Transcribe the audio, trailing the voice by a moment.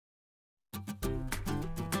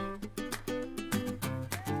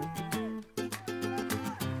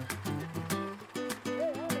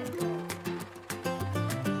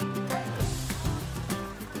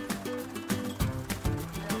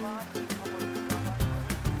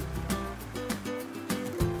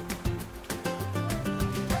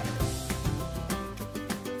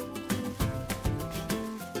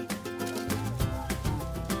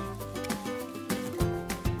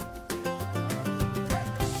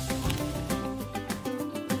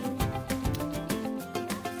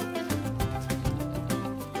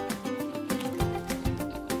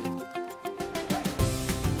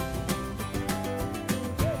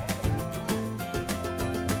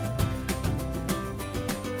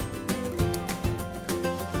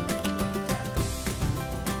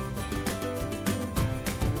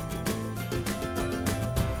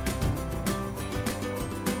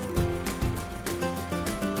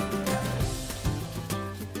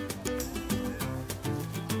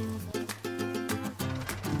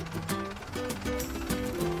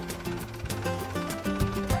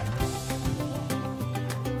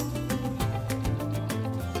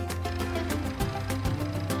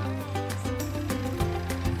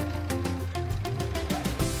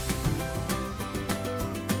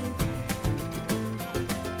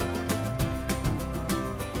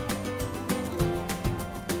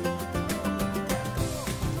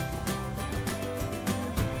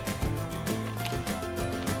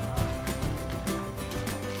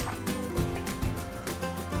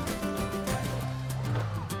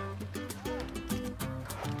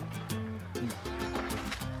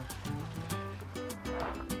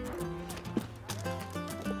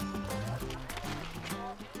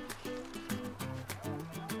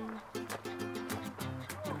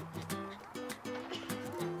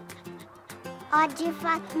A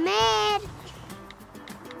gefat mer.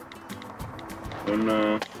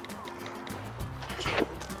 Bună.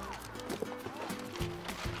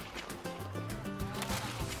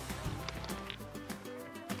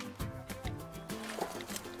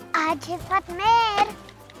 A gefat mer.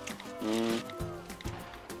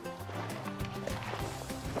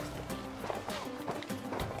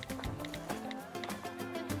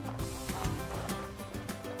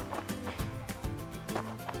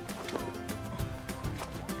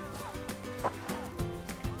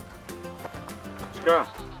 Ska.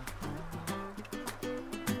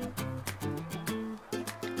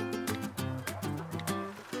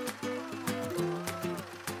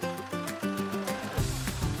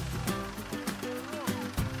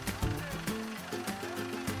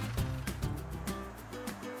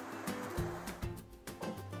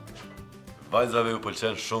 Vajzave u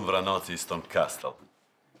pëlqen shumë vranaci i Stone Castle.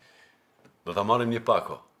 Do ta marrim një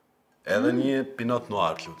pako. Edhe një pinot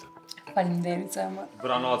noir, lutem. Faleminderit, zemër.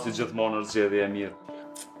 Vranaci gjithmonë është zgjedhje e mirë.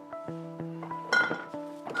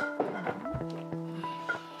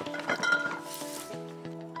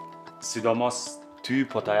 Sidomos ty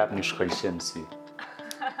po ta jap një shkëlqim si.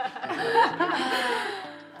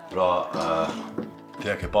 Pra,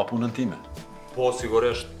 ti e ke pa punën time? Po,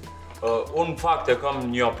 sigurisht. Unë në fakt e kam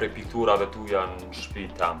një prej pikturave tuja në shtëpi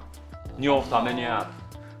tem. Njofta me njerë,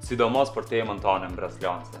 sidomos për temën tonë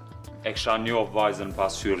mbretëlance. E kisha njoft vajzën pas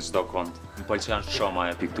hyrë çdo kont. Më pëlqen shumë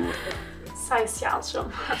ajo pikturë. Sa i sjallshëm.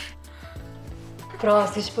 Pra,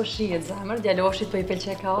 si që po shihet, zemër, djaloshit po i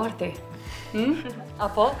pëlqej ka arti.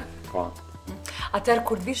 Apo? Po. Atëherë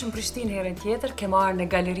kur të vish në Prishtinë herën tjetër, ke marrë në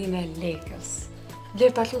galerinë e Lekës.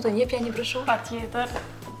 Bler ta lutem, jepja një broshurë? Patjetër.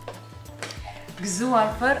 Gëzuar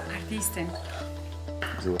për artistin.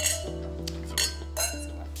 Gëzuar.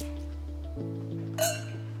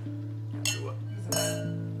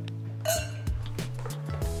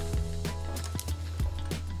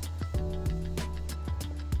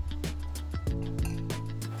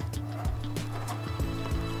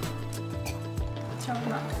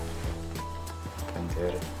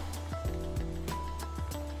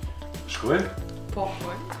 Shkuin? Po,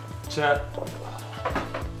 shkuin. Që...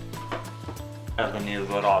 edhe një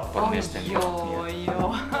dhurat për mistin një të mirë. Jo.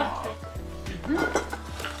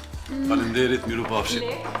 Faleminderit, miru pafshim.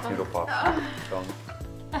 Miru pafshim.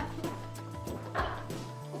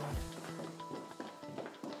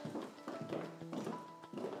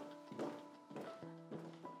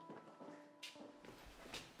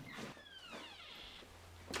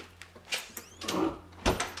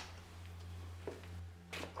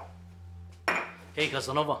 Hej,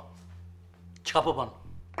 Kazanova, qka po banë?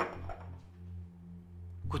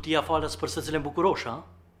 Kutia falës për se cilën bukurosh, ha?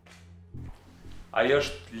 Ajo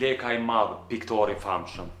është leka i madhë, piktori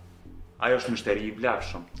famshëm. Ajo është mështeri i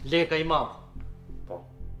vlefshëm. Leka i madhë? Po.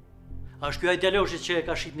 A është kjo idealoshit që e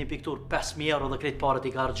ka shit një piktur 5.000 euro dhe krejt parët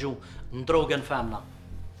i ka hargju në drogën femna?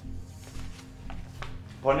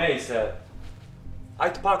 Po nej se...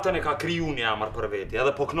 ajtë paktën e ka kriju një emër për veti,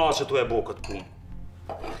 edhe po knaqe tu e bo këtë punë.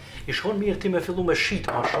 I shkon mirë ti me fillu me shit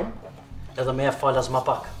ma shumë, edhe me e falas ma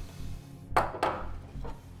pak.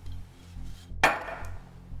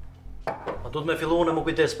 A du të me fillu unë e më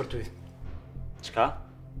kujdes për ty. Qka?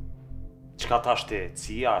 Qka ta shte?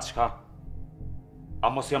 Cia? Qka?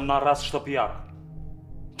 A mos jam në rast shtëpijak?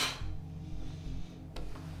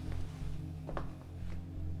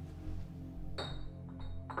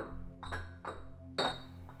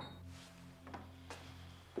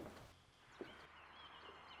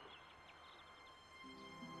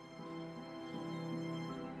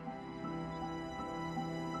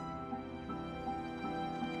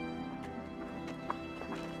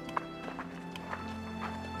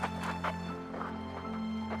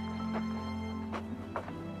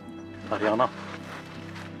 Mariana,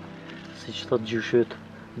 si që thot gjyshyt,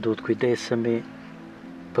 duhet kujdesemi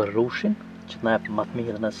për rushin që të na jep më të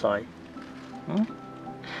mirën e saj.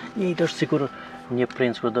 Njëjtë është sikur një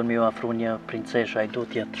princ kur do më ju afru një princeshe, ai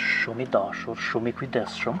duhet jetë shumë i dashur, shumë i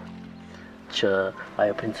kujdesshëm, që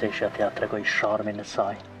ajo princeshja t'ja tregoj sharmin e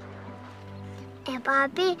saj. E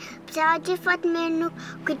papi, pse a gjithat me nuk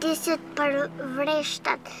kujdeset për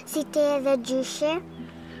vreshtat, si te edhe gjyshe?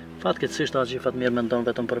 Fatkeqësisht a gjithat mirë mendon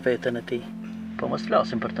vetëm për veten e tij. Po mos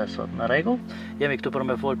flasim për të sot, në rregull? Jemi këtu për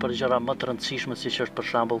me folë për gjëra më të rëndësishme, siç është për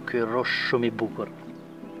shembull ky rosh shumë i bukur.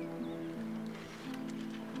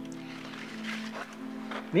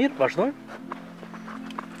 Mirë, vazhdojmë?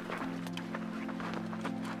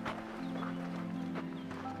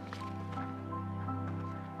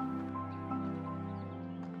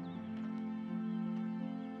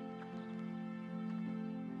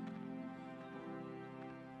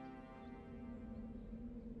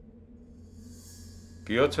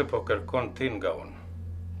 Kjo që po kërkon ti nga unë,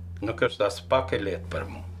 nuk është as pak e lehtë për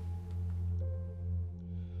mu.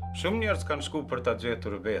 Shumë njerëz kanë shku për ta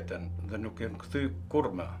gjetur veten dhe nuk janë kthy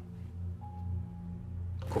kur më.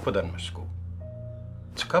 Ku po dënë me shku?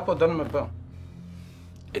 Çka po dënë me bë?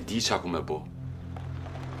 E di qa ku me bo.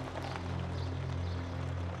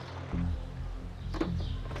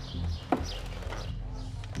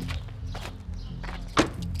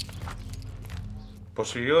 Po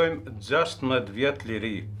shijojmë 16 vjet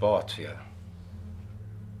liri, paqe.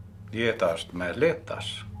 Jeta është me lehtë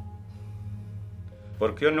tash.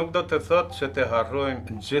 Por kjo nuk do të thotë që të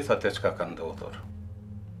harrojmë gjithë atë çka ka ndodhur.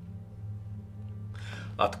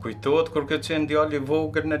 A të kujtohet kur ke qenë djali i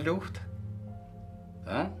vogël në luftë?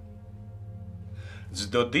 Ha?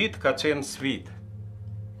 Çdo ditë ka qenë sfidë.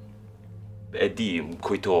 E di, më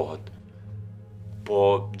kujtohet.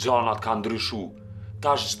 Po gjanat ka ndryshu.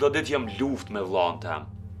 Tash çdo ditë jem luft me vllahën tem.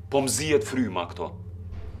 Po më zihet fryma këto.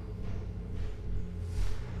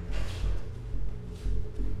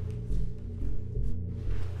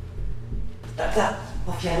 Tata,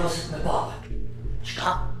 po fjallosit me babën.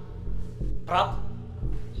 Çka? Prap?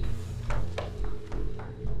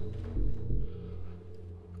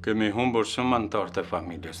 Kemi humbur shumë anëtar të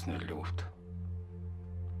familjes në luftë.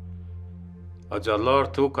 Agjallar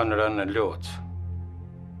tu kanë rënë në loqë.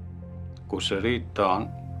 Kushërit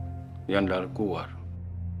tanë janë larguar.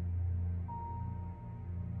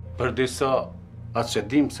 Për disa, atë që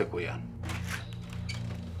dim se ku janë.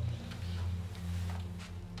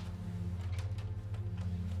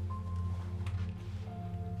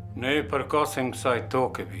 Ne I përkasim kësaj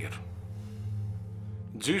toke virë.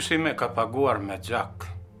 Gjyshi me ka paguar me gjak.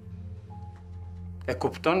 E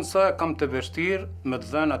kupton sa e kam të vështirë me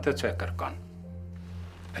të dhënë atë që e kërkan.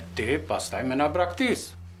 E ti pastaj me na braktis.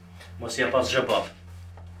 Mos ja pas gjë bab.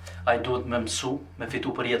 Ai duhet me mësu, me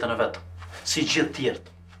fitu për jetën e vetë. Si gjithë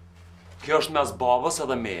tjertë. Kjo është mes babës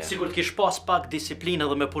edhe meje. Sigur të kish pas pak disiplinë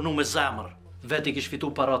dhe me punu me zemër. Veti kish fitu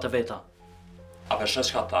parat e veta. A peshe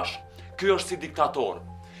çka thash? Ky është si diktator.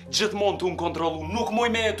 Gjithmonë tu në kontrolu, nuk muj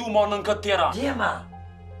me jetu ma në këtë tjera. Djema,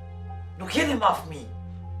 nuk jeni ma fëmi.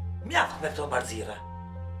 Mjaft me këto barzire.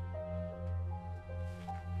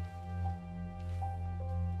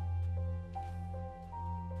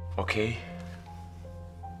 Okej.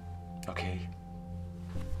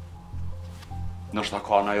 Nështë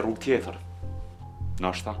ka në rrugë tjetër.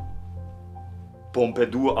 Nështë. Po më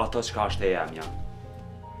pedu atë qka është e jemja.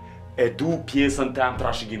 E du pjesën tem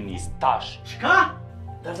trashëgimnis, tash. Çka?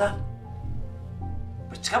 Dërda?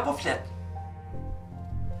 Për çka po flet?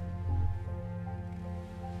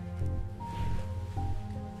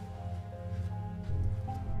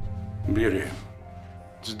 Biri,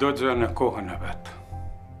 çdo gjë në kohën e vet.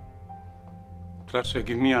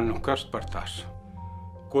 Trashëgimia nuk është për tash.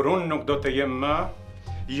 Kur unë nuk do të jem më,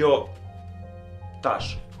 Jo,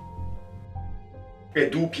 tash. E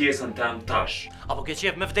du pjesën tem tash. Apo ke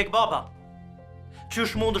qef me vdek baba?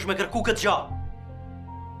 Qysh mundesh me kërku këtë gjë?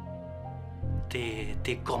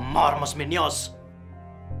 Ti ko marrë mos me njës.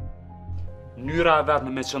 Nyra e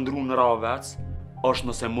vetë me qëndru në ravec, është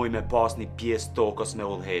nëse muj me pas një pjesë tokës me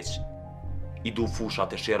udhëheq. I du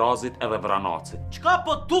fushat e Shirazit edhe Vranacit. Qka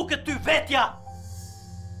po duket ty vetja?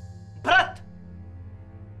 Pret!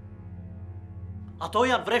 Ato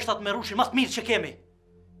janë vreshtat me rushin mas të mirë që kemi.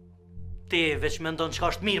 Ti veç me ndonë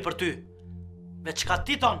qka është mirë për ty. Veç qka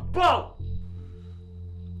ti tonë. Ball!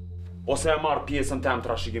 Ose e marrë pjesën tem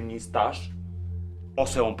trashëgimnis tash,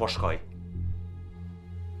 ose unë po shkoj.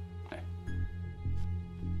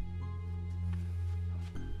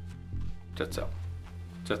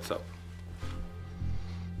 Qëtësau.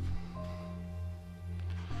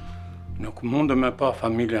 Nuk mundë me pa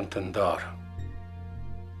familjen të ndarë.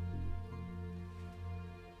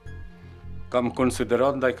 Kam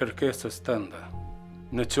konsiderat ndaj kërkesës tënde,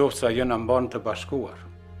 në qoftë sa jena mbanë të bashkuar.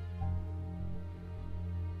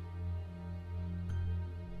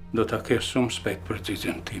 Do ta kesh shumë shpejt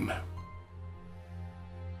përgjigjen time.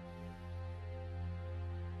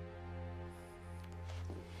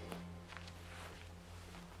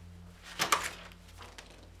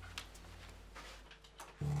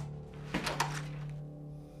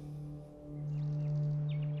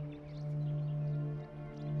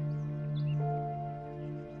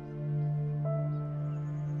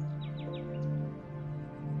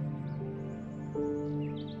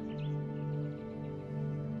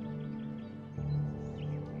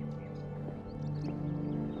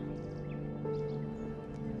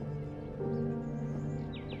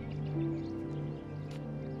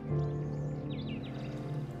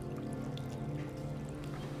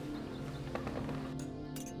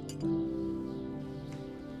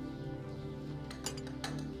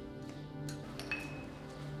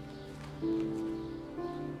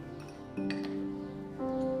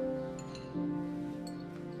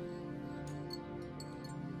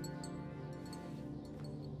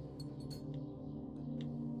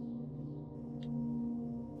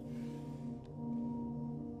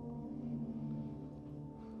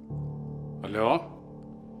 Alo?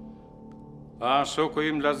 A, shoku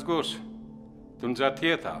im Lazgush. Tu në gjatë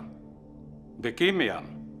jeta. Bekimi jam.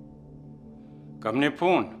 Kam një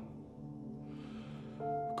punë.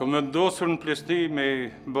 Kom vendosur në Plesni me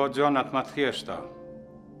bë gjanat më të thjeshta.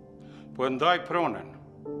 Po e ndaj pronën.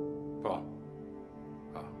 Po.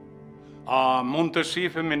 A mund të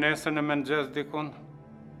shifemi nesër në mëngjes dikun?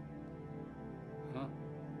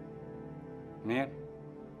 Mirë.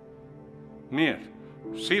 Mirë.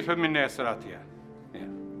 Shifemi nesër atje. Mirë.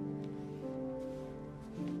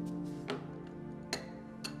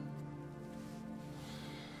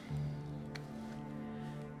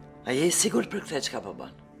 A je sigur për këtë çka po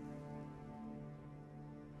bën?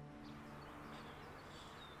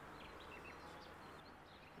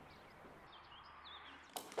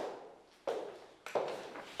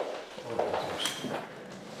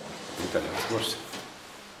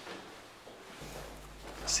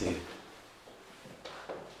 Sì.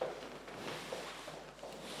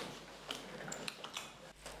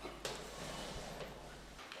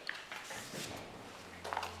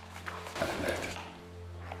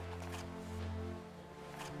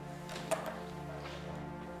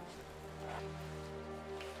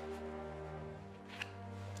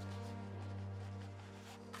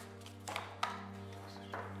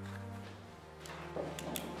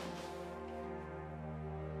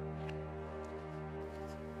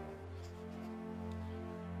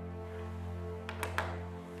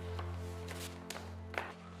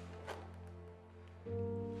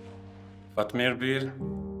 Fatmir Bir,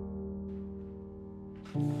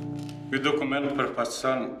 ky dokument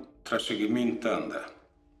përfaqëson trashëgimin tënde.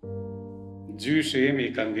 Gjyshi imi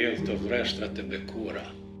I ka mbjellë të vreshtrat e bekura,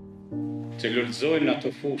 që lulëzojnë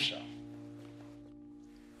ato fusha.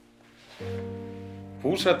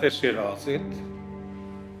 Fushat e Shirazit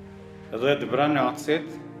dhe të Branacit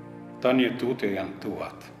tani tutje janë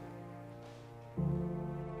tuat.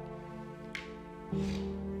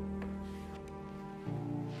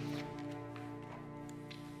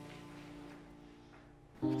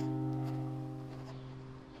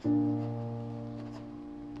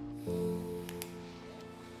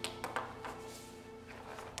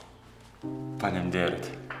 Faleminderit.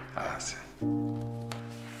 Asi.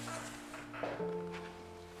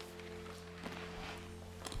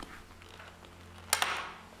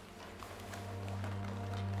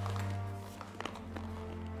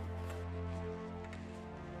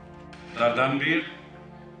 Dardambir,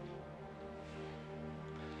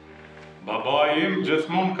 baba im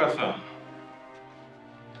gjithmonë ka thënë,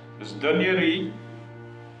 çdo njeri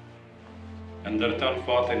e ndërton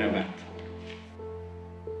fatin e vet.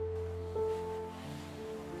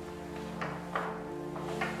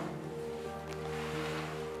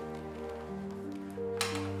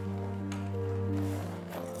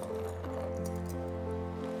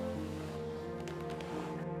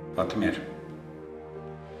 Fatmir,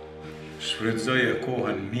 shfrytëzoje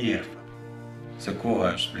kohën mirë, se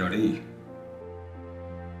koha është vlori.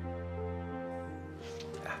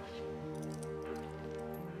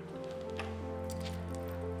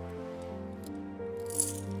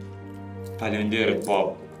 Faleminderit,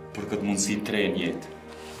 bab, për këtë mundësi të re në jetë.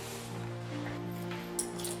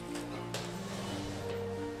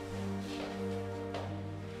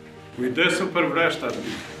 Kujdesu për vreshtat.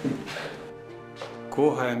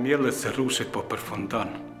 Koha e mjellës së rrushit po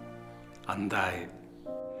përfundon. Andaj,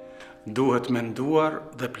 duhet menduar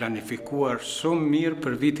dhe planifikuar shumë mirë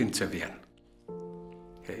për vitin që vjen.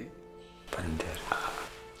 Hej? Faleminderit.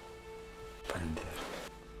 Faleminderit.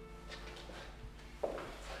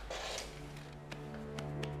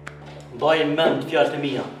 Mbaj mend fjalët e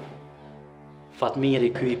mia.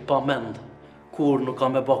 Fatmiri ky I pa mend. Kur nuk ka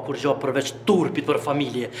me bë kur gjë përveç turpit për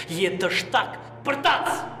familje, jetë të shtak për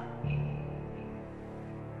tac.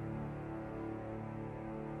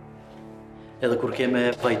 Edhe kur keme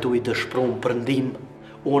vajtu I dëshprum për ndim,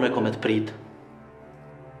 unë e kom e të prit.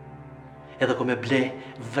 Edhe kom e ble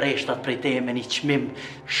vreshtat prej teje me një qmim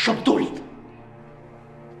shumë dullt.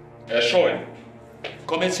 E shojnë,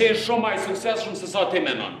 kom e qenë shumë ma I suksesshëm se sa ti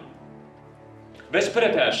menon. Veç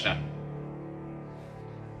për e të eshte.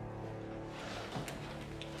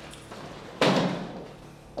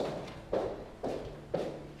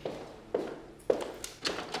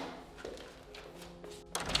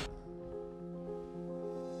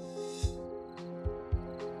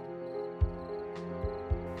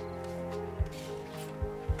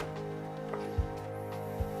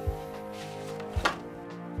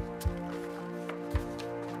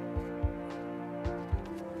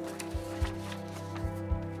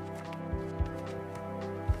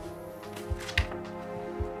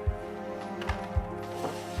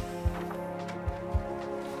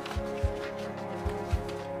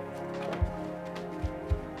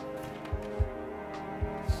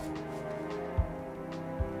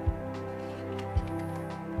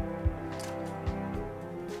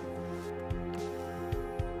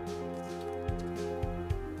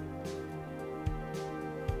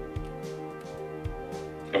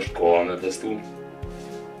 Është koha me testu.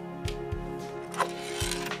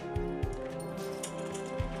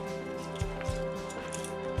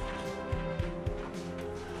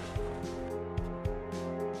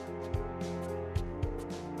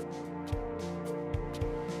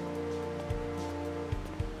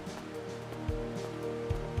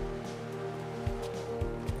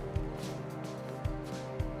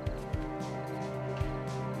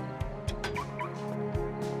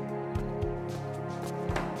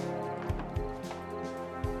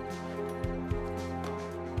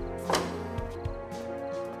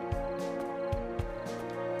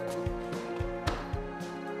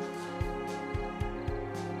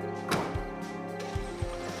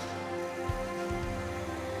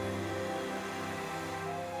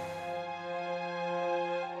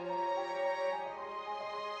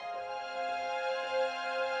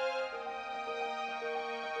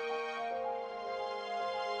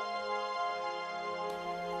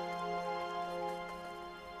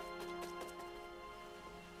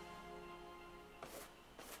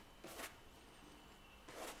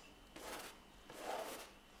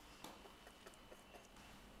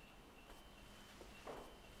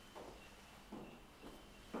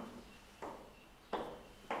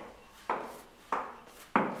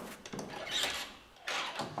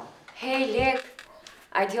 Hej, Lek,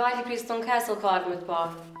 ai djali Kriston Castle ka ardhur me të pa.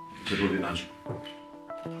 Që du din aq?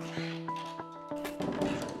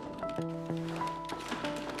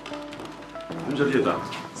 Në gjatë jeta?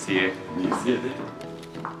 Si e? Mirë, si e ti?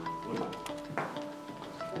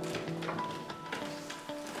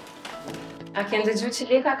 A ke ndëgju që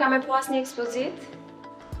Leka ka me pas një ekspozit?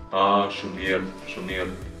 Shumë mirë, shumë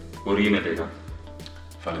mirë. Urime Leka.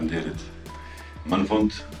 Faleminderit. Më në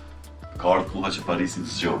fund, ka ardhur koha që Parisi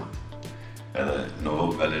të zgjohet. Edhe në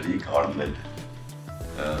vogë galeri ka ardhur melde.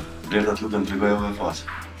 Blerta të lutem tregoj edhe fazë.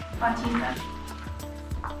 Patjetër.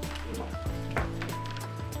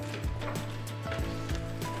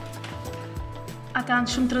 Ata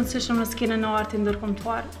janë shumë të rëndësishëm në skenën e artit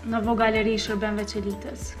ndërkombëtar. Në vogë galeri shërben veç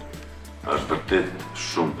elitës. Është vërtet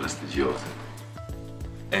shumë prestigjioze.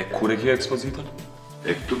 E kur e kjo ekspozitën?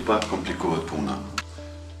 E këtu pak komplikohet puna.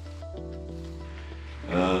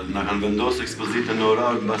 Na kanë vendosur ekspozitën në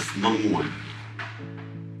orar mbas 9 muaj.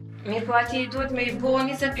 Mirë, po ati duhet me I bo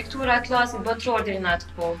 20 piktura klasit botëror deri në atë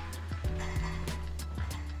kohë.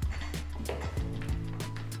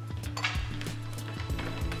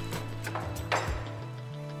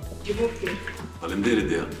 Faleminderit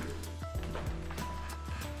Dea.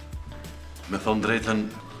 Me thonë drejtën,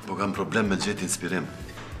 po kam problem me gjetë inspirim.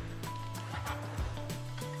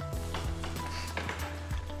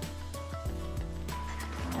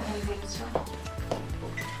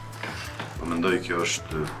 Po mendoj kjo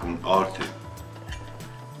është punë arti,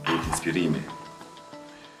 duhet inspirimi.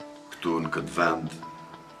 Këtu në këtë vend,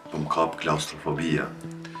 po më kap klaustrofobia.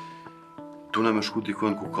 Tu na me shku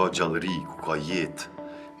dikon ku ka gjallëri, ku ka jetë,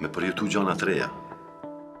 me përjetu gjana të reja.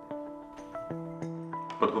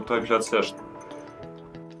 Po të kuptoj plotësisht.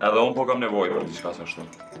 Edhe unë po kam nevojë për diçka sa ashtu.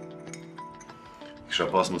 Kisha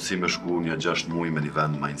pas mundësi me shku një 6 muaj me një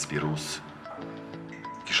vend ma inspirus.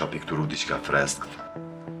 Kisha pikturu diçka freskët,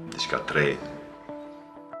 diçka të re.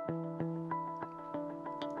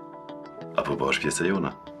 Apo po është pjesë e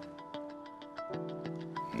jona?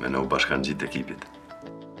 Me në u bashkan gjitë ekipit.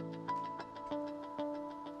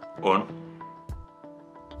 Unë?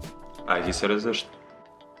 A i seriozisht?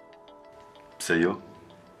 Pse jo?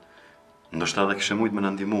 Ndoshta edhe kishe mujt me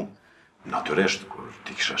në ndimu. Natyresht, kur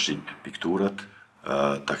ti kisha shik pikturat,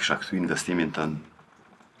 ta kisha kthy investimin tënë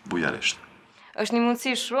bujarisht. Është një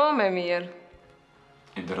mundësi shumë e mirë.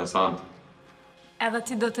 Interesant. Edhe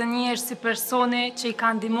ti do të njihesh si personi që I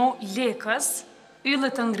ka ndihmu Lekës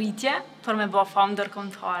ylle të ngritje për me bë famë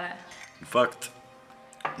ndërkombëtare. Në fakt,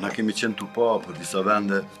 na kemi qenë tu pa për disa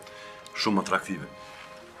vende shumë atraktive.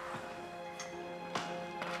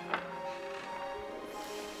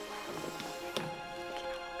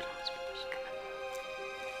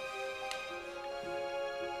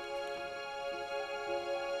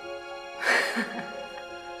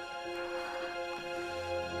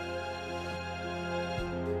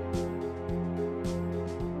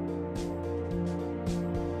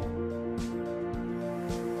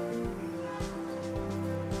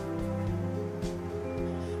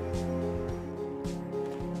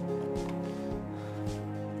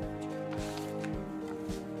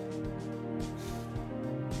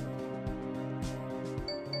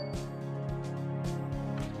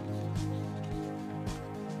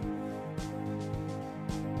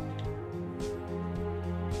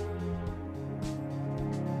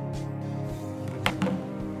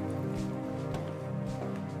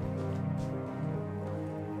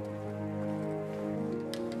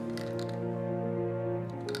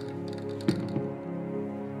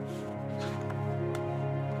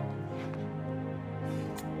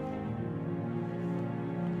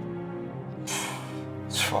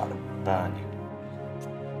 fără bani.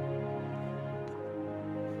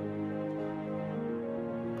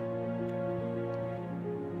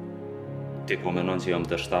 Ti po menon që jam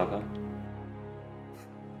të shtaka?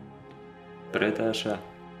 Prete është.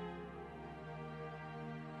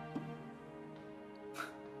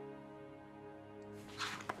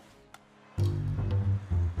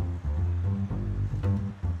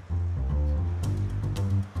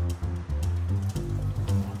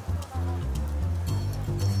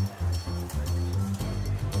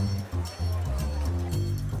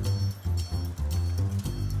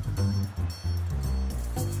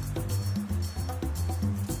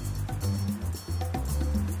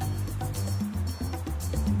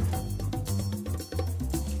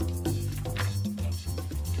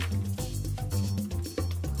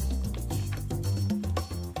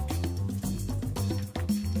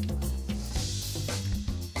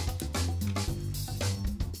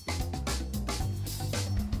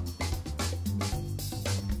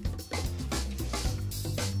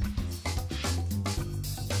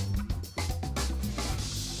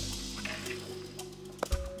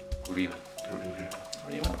 Urime.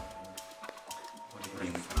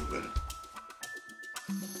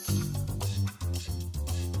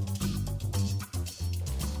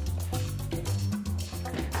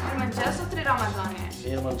 Mëngjes o 3 Ramazani?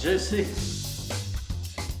 Mirë mëngjesi.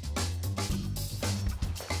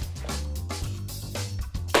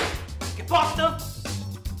 Che posto?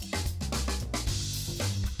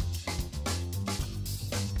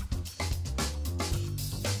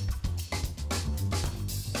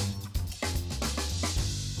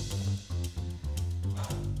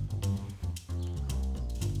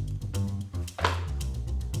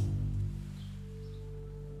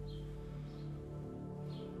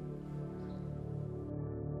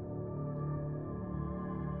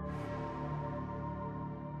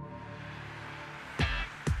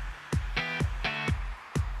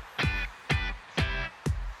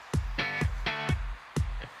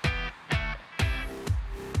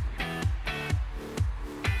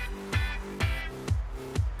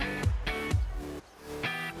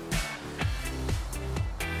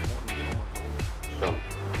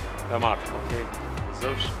 Të marrë, okej.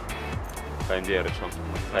 Zëvsh. Faleminderit shumë.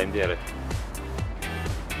 Faleminderit.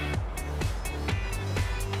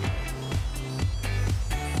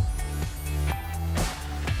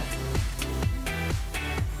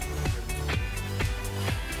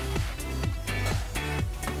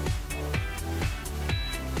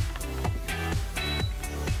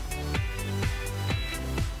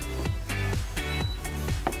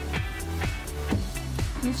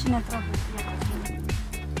 Nici ne trebuie.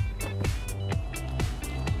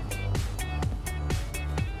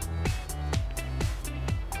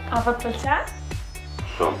 A vă plăcea?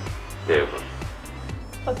 Shumë. Tepër.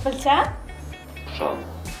 Po të pëlqen? Shumë.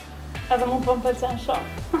 Edhe mu po më pëlqen shumë.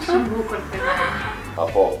 Shumë bukur të marrë.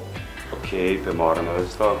 Apo. Okej, të marrëm edhe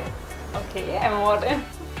sot. Okej, e morrim.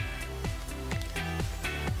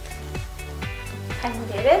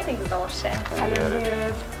 Faleminderit, i gëzoshe.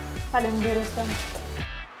 Faleminderit. Faleminderit shumë.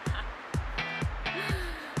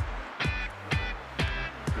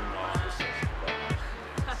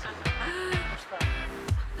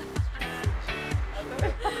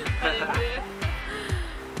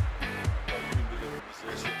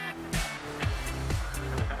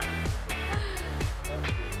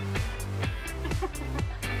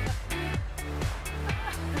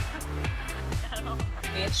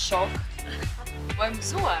 Shok. Po e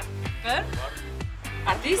mësuar, për?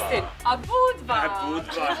 Artistin? A Budva! A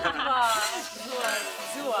Budva!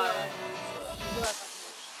 Zuar.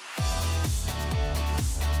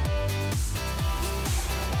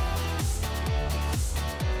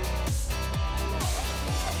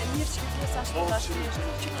 E mirë që pjesa është të tashtë.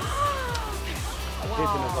 Wow,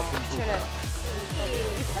 qëre.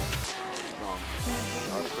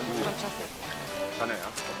 Tane, ja?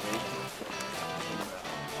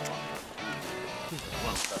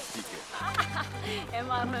 Fantastike. E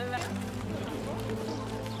marrë me.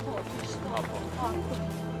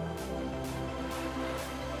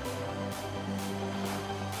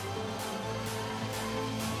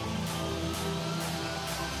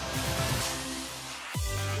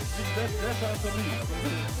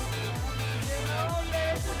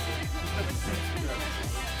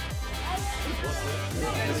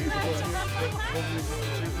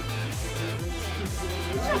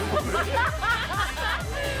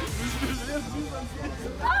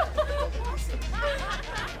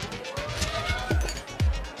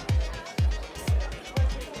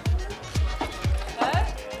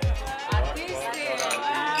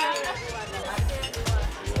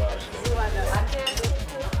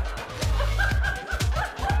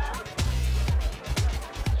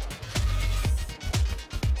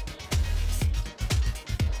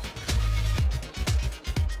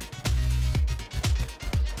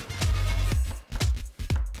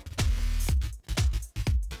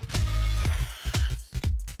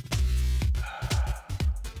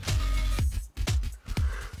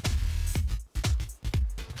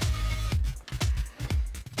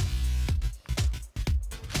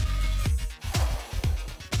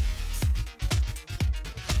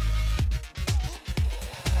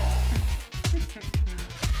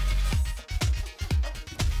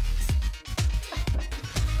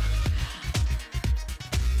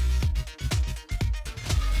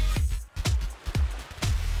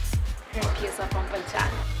 sa po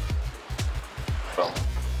m'pëlqen. Po.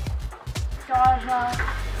 Plazha,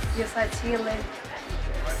 pjesa e qiellit,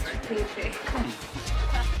 qyteti.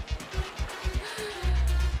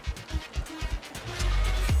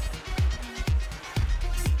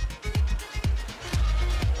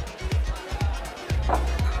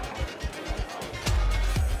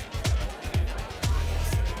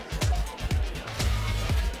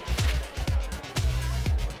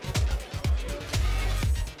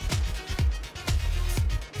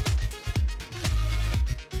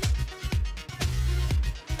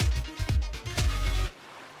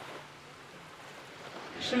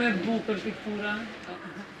 Shumë e bukur piktura.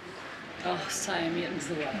 Oh, sa e mirë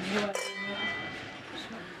gëzuar.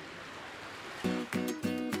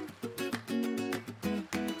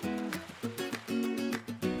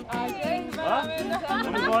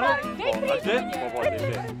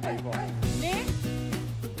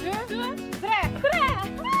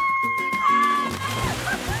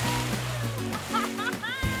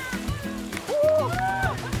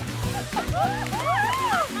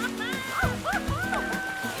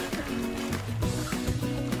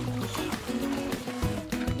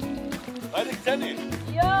 Hajde këteni!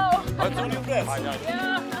 Jo! Hajde të unë një pres!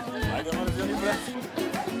 Hajde më rëzio një pres!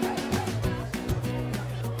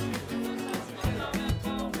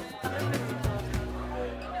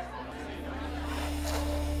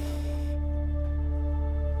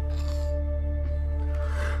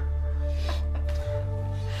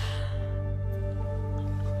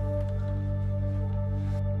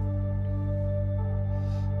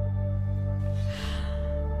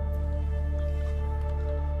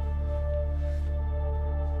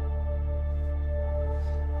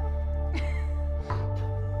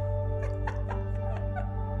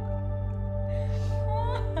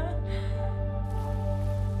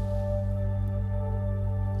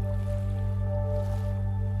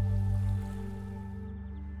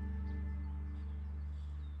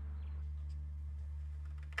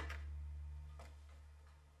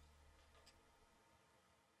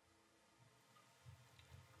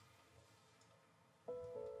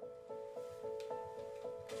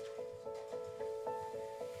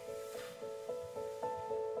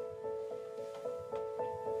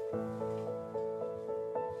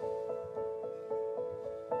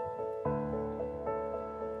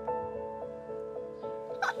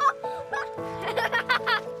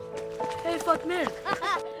 Hej, Fatmir!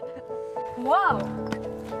 Wow!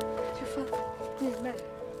 Që Fatmir?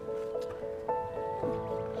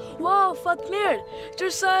 Wow, Fatmir!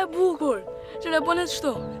 Qërë sa e bukur! Qërë e bonet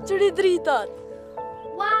shto! Qërë i dritat!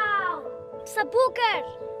 Wow! Sa bukur!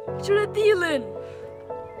 Qërë dilin!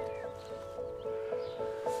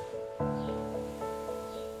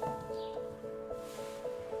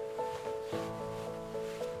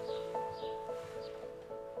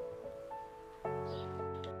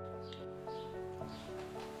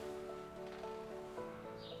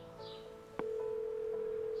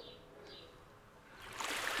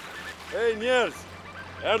 Ej, njerëz!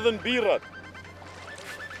 Erdhën birrat!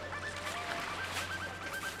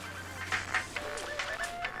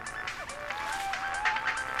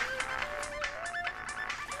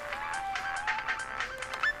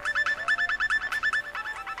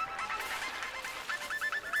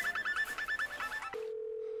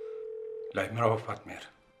 Lajmërohu, Fatmir.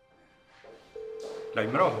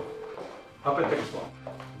 Lajmërohu. Hape telefon.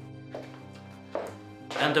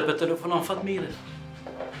 Ende për telefonon Fatmirit.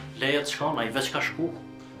 Leja të shkon, a i veç ka shku.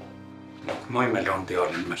 Nuk moj me lonë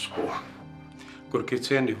djallin me shku. Kur ki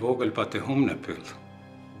qenë i vogël pa të hum në pyllë.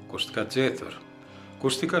 Kusht ka gjetër,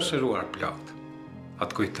 kusht i ka shëruar plakët.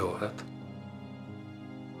 Atë kujtohet.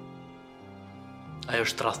 Ajo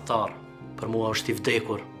është tradhtar, për mua është i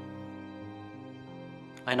vdekur.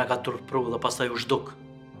 Ai na ka turpru dhe pastaj u zhduk.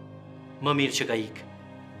 Më mirë që ka ikë.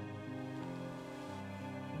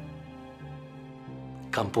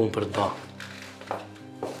 Kam punë për të bërë.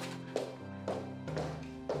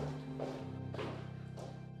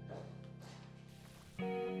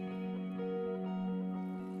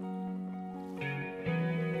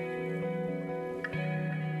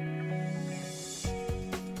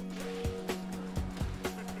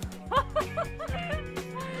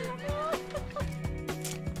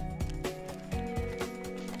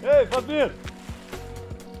 Ej, Fatmir!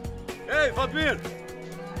 Ej, Fatmir!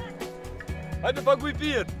 Hajde paguj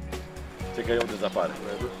pijet! Čekaj ovdje za pare.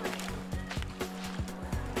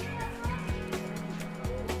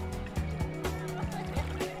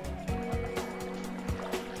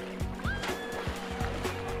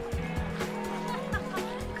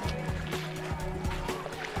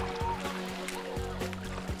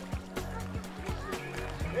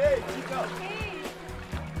 Ej, čika!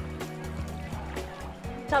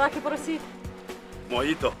 Qa ke porosit?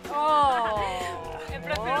 Mojito. E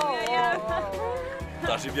preferuja jam.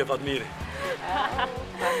 Tash I bje Fatmiri.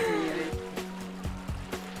 Fatmiri.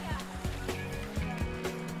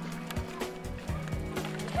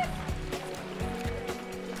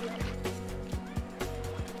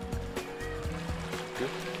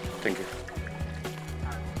 Thank you.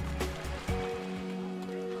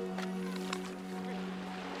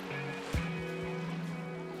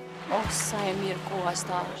 Oh, sa e mirë koha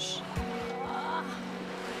stash.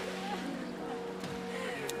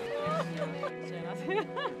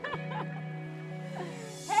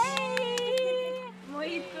 Hej!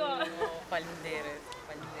 Mojito. Faleminderit,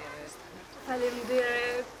 faleminderit.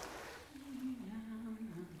 Faleminderit.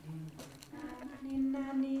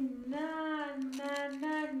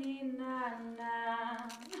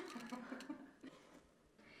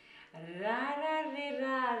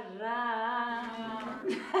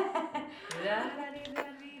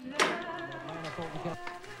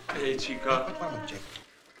 Hej, chica.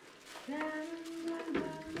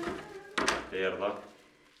 Terva.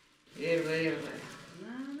 Irve.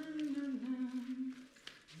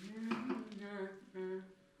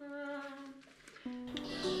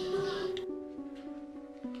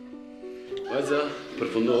 Vajza,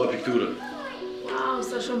 përfundova pikturën. Wow,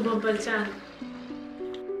 sa shumë bëm pëlqen.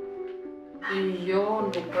 Jo,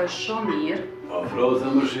 nuk po shumë mirë. Afro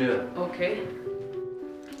zemërshia. Okej.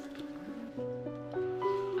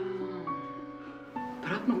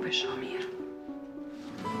 Prap nuk po shumë mirë.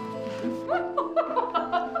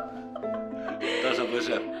 Tash apo e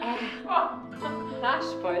shef?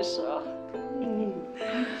 Tash po e shoh.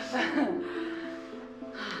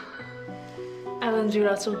 Edhe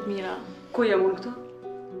ngjyra shumë të mira. Ku jam unë këtu?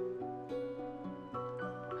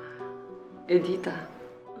 Edita.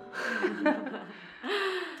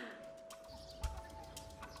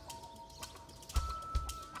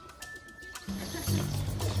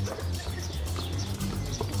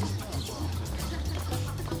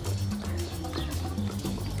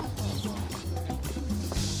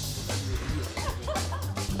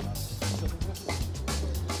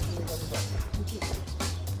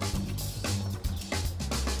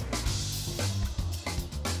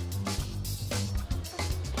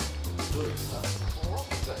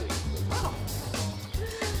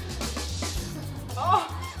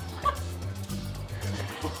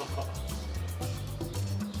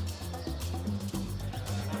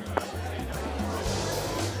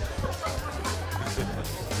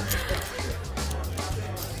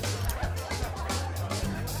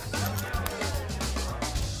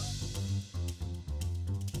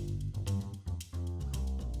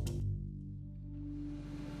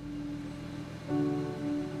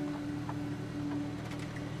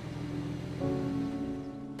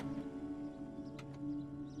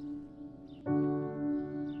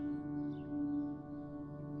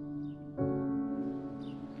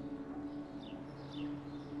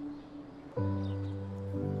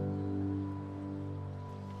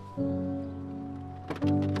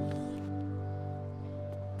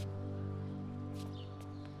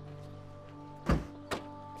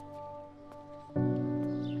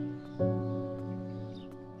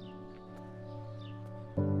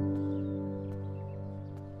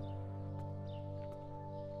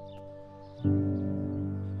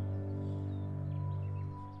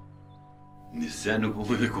 Se nuk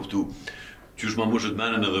po me kuptu. Qysh ma mushët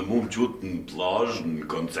menen edhe mu më qutë në plazh, në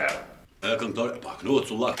koncert. E këngëtore, pa knohet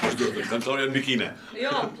sullak, për shdo, këngëtore në bikine. Jo,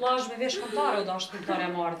 në plazh me vesh këngëtare o da është këngëtare e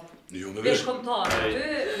mardh. Jo me Vesh këngëtare,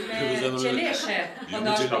 ty me qeleshe.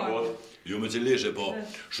 Jo me qeleshe, po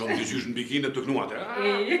shumë të qysh në bikine të knuat.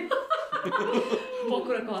 Po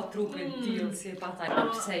kërë ka trupin t'il si e pataj,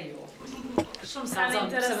 pse jo? Shumë sa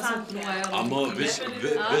interesante. Ama veç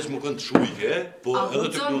më kënë të shujke, po edhe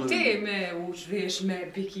të knuat. A ku ti me u shvesh me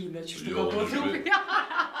bikine, që shtu ka po trupi?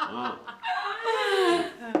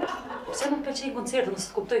 Pse nuk pëlqej koncertë, nëse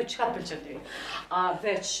të kuptoj çka të pëlqen ti? A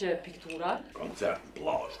veç piktura? Koncert në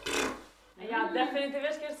plazh. Ja,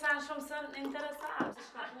 definitivisht kërë sa shumë së interesant. Se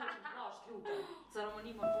shka të në plazh, lutem,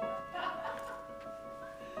 ceremoni më bërë.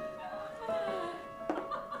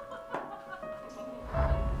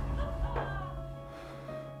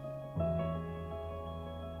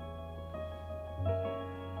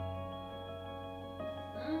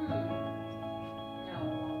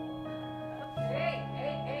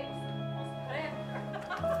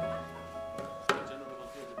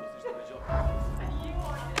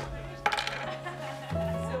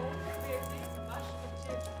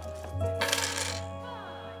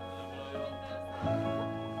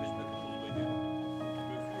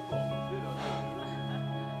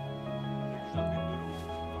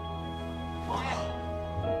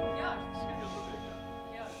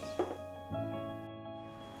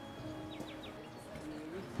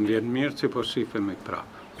 Më vjen mirë që po shife me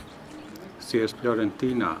prapë. Si është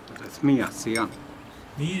Florentina dhe fëmia si janë?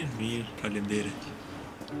 Mirë, faleminderit.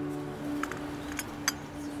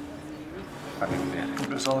 Faleminderit.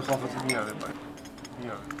 Ik zal gewoon wat meer hebben.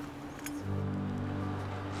 Ja.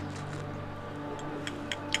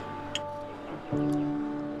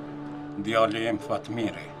 Djali im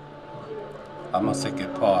Fatmiri, ama se ke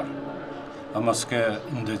parë, ama s'ke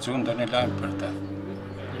ndëgju ndonjë lajm për te.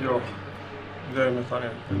 Jo, deri me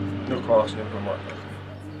tani nuk ka asnjë informatë.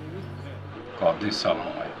 Ka disa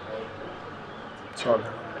muaj.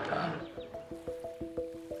 Çfarë?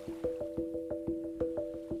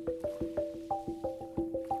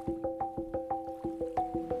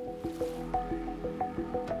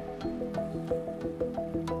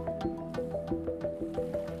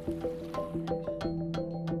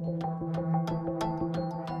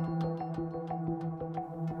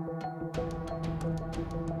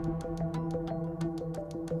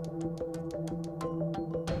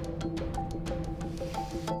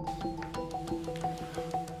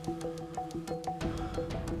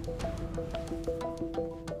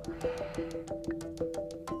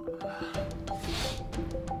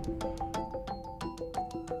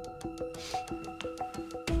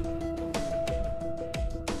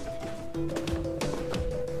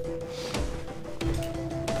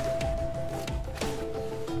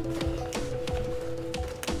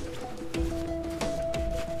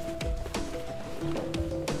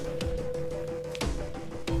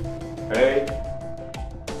 Hej!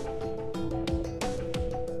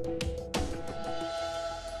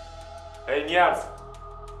 Hej njerëz!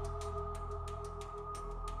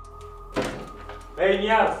 Hej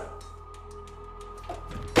njerëz!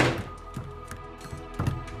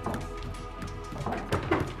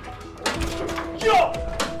 Jo!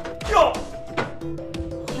 Jo!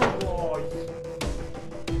 Oj!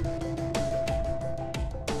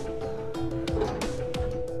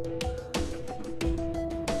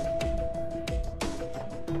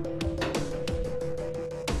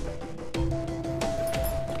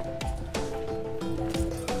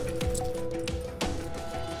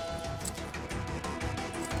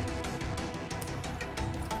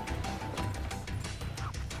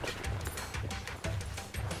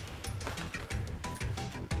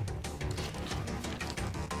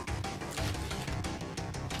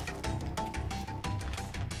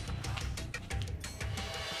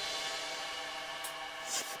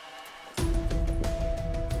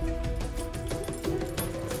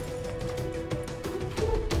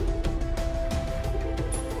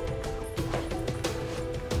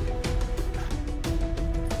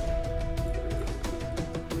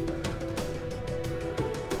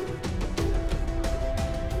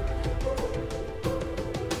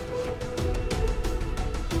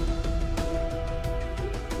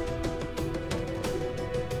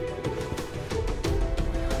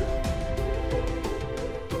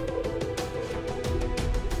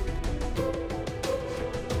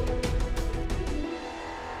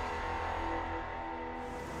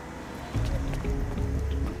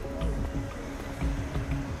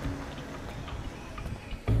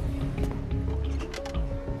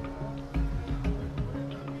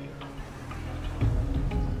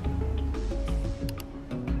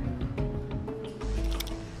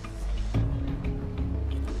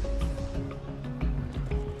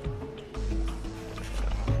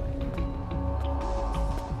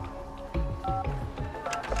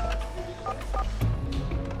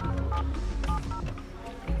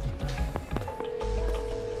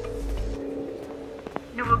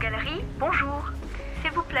 Galerie, bonjour.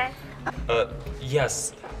 S'il vous plaît.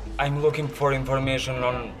 Yes, I'm looking for information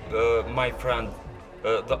on my friend,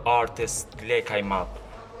 the artist Lekaj Map.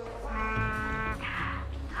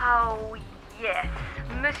 Oh, yes,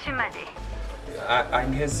 Monsieur Madé.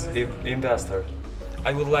 I'm his investor.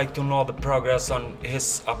 I would like to know the progress on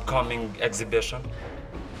his upcoming exhibition.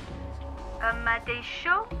 A Madé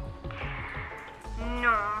show?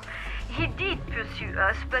 No. He did pursue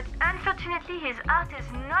us, but unfortunately his art is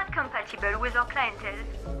not compatible with our clientele.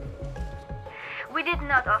 We did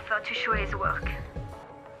not offer to show his work.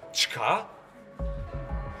 Chka?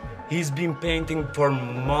 He's been painting for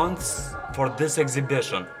months for this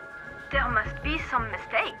exhibition. There must be some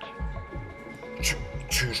mistake.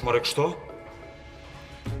 Čuš, Marek, što?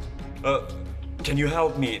 Can you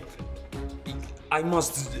help me? I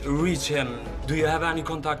must reach him. Do you have any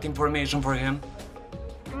contact information for him?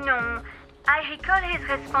 No, I recall his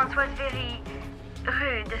response was very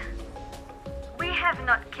rude. We have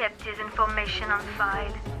not kept his information on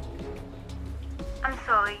file. I'm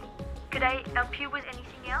sorry. Could I help you with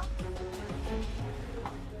anything else?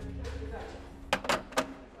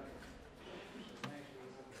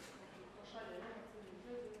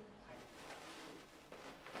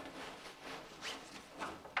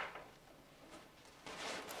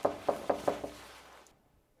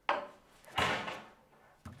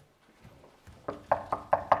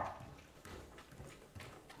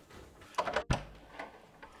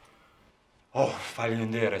 Oh,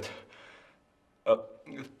 faleminderit.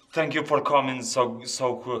 Thank you for coming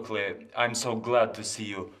so quickly. I'm so glad to see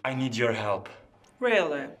you. I need your help.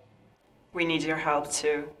 Really? We need your help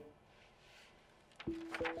too.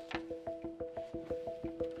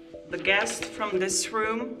 The guest from this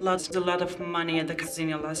room lost a lot of money at the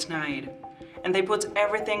casino last night. And they put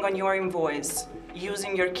everything on your invoice,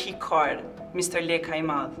 using your key card, Mr.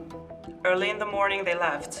 Lekaimal. Early in the morning, they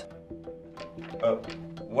left.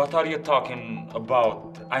 What are you talking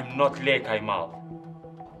about? I'm not Lekaimal.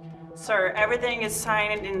 Sir, everything is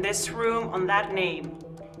signed in this room on that name.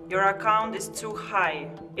 Your account is too high.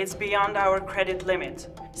 It's beyond our credit limit.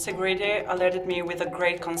 Security alerted me with a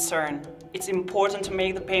great concern. It's important to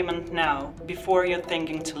make the payment now, before you're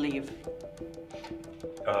thinking to leave.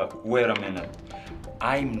 Wait a minute.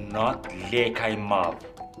 I'm not Lekaimal.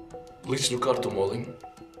 Личну карту, молим.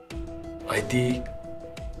 ID,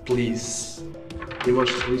 please.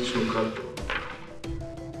 Имаш личну карту.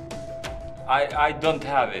 I don't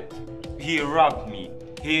have it. He robbed me.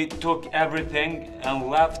 He took everything and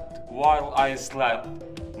left while I slept.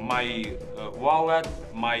 My wallet,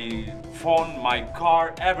 my phone, my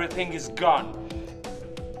car, everything is gone.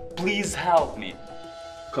 Please help me.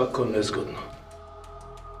 Kako nezgodno.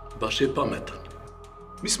 Baš je pametan.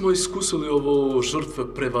 Mi smo iskusili ovo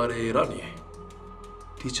žrtve prevare i ranije.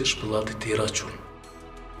 Ti ćeš platiti račun.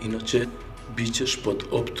 Inače, bit ćeš pod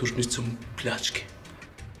optužnicom pljačke.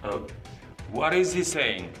 What is he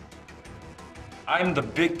saying? I'm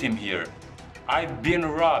the victim here. I've been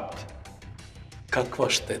robbed. Kakva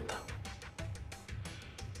šteta.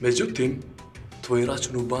 Međutim, tvoj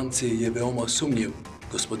račun u banci je veoma sumnjiv,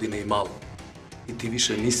 gospodine Imal. I ti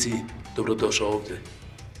više nisi dobrodošao ovdje.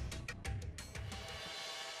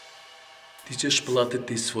 Ti ćeš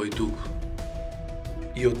platiti svoj dug.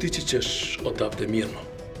 I otići ćeš odavde mirno.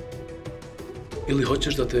 Ili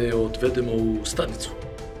hoćeš da te odvedemo u stanicu?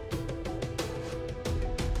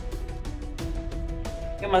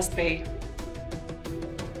 You must pay.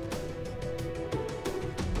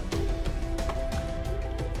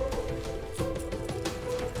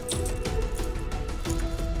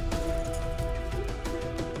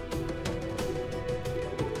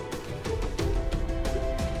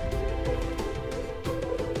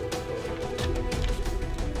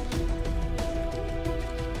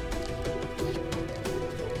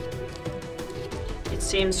 It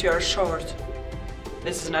seems you're short.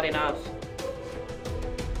 This is not enough.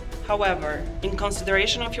 However, in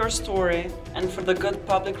consideration of your story and for the good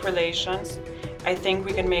public relations, I think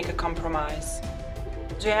we can make a compromise.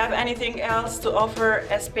 Do you have anything else to offer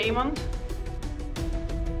as payment?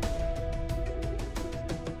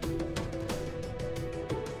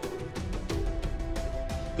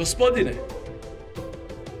 Gospodine,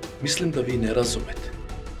 mislim da vi ne razumete.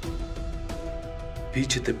 Vi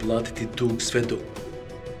ćete platiti dug sve dok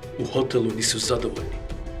u hotelu nisu zadovoljni.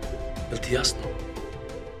 Jel ti jasno?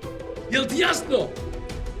 Jel ti jasno?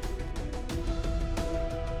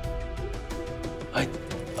 Ajde.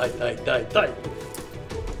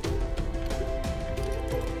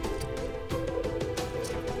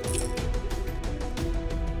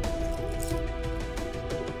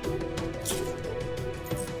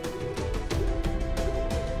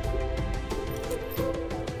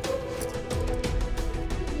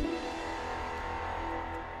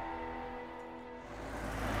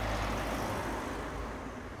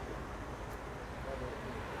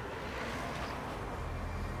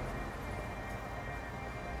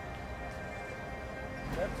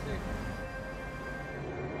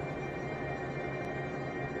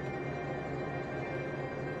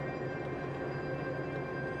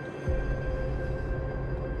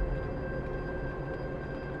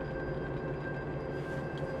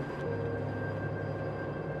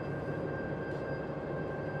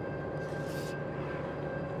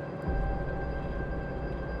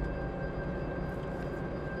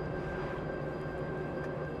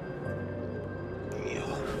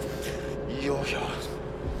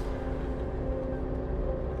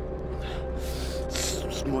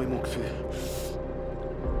 Moj muksu.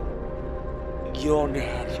 Jo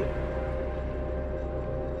neću.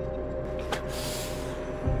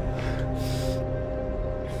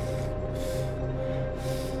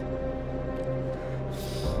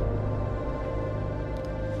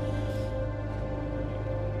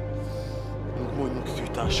 Moj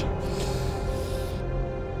muksu taša.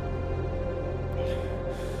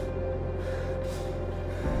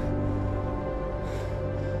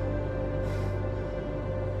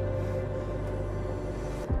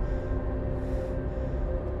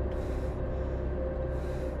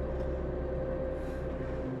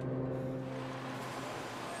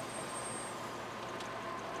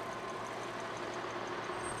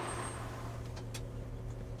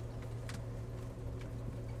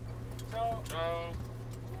 Ciao.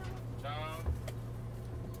 Ciao.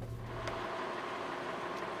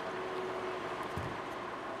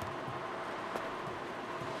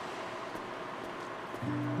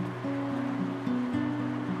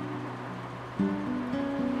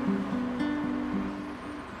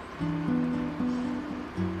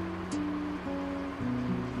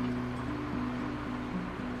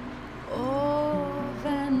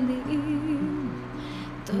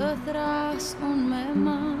 Të thras unë me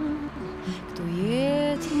ma, këtu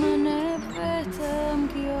jetë më ne vetëm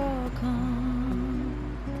kjo kam.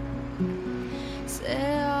 Se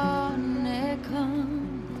anë e kam,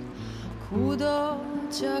 kudo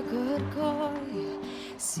që kërkoj,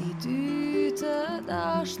 si ty të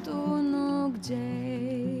dashtu nuk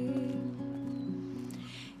gjej.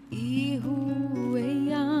 I huaj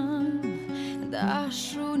jam,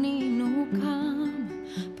 dashuni nuk kam,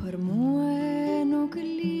 për mua nuk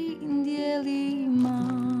lindje lima.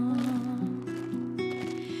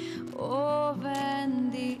 O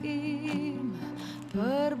vendi im,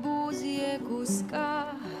 për buzje ku s'ka,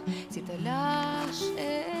 si të lash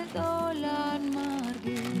e dolan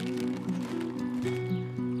margim.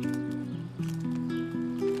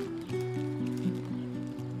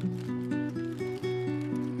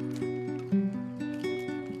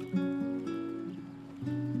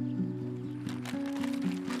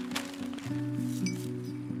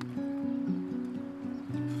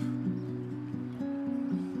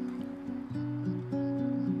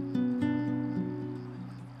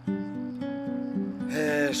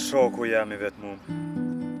 Shoku jam I vetë mu.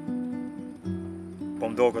 Po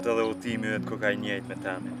m'dokët edhe udhimi yt ku ka I njëjtë me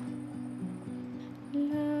temin.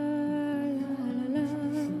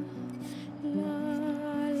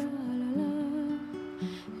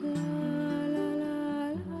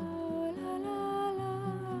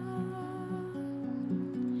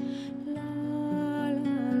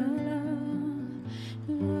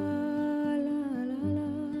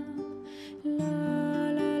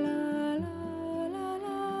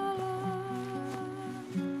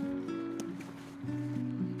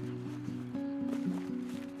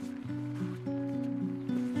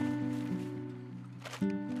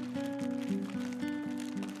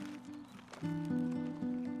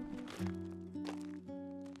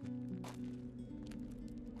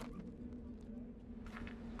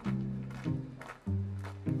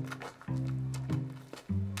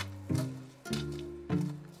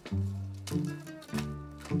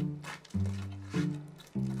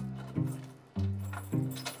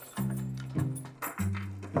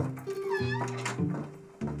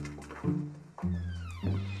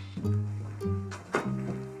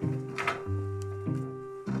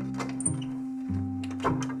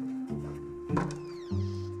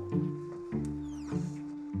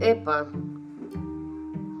 Pa,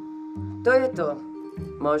 to je to.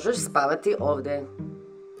 Možeš spavati ovdje.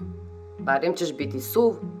 Barem ćeš biti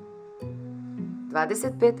suv.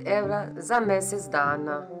 25 € za mjesec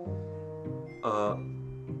dana.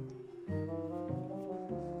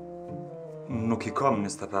 Nuk I kam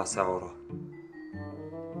 25 euro.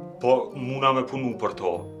 Po muna me punu për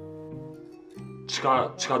to.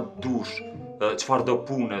 Çka dush, çfarë do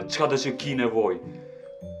pune, çka do që ki nevoj.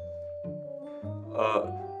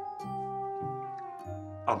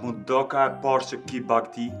 A mund do ka e parë që ki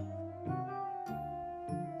bagti?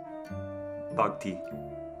 Bagti.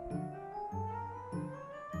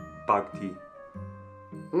 Bagti.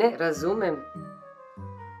 Ne razumem.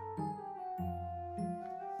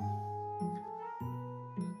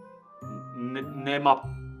 Nema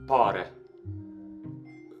pare.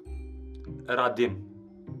 Radim.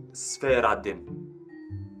 Sve radim.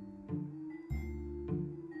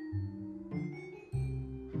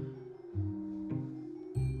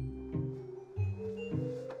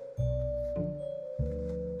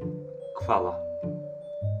 Hvala.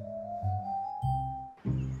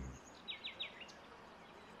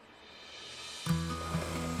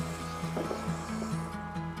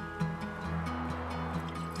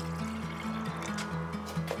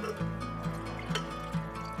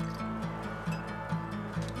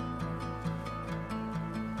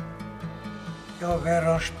 Kjo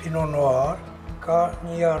verë është Pinot Noir, ka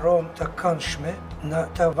një aromë të këndshme në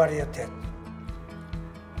të varietet.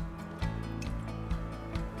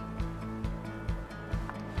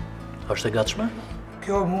 Është e gatshme?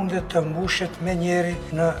 Kjo mundet të mbushet me njeri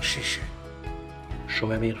në shishe.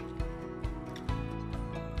 Shumë e mirë.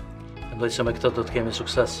 Mendoj se me këtë do të kemi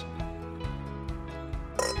sukses.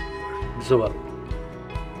 Gëzuar.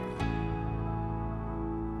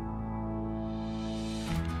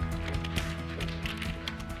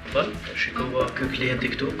 Val, shikova ky klienti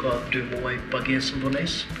këtu ka 2 muaj pagesën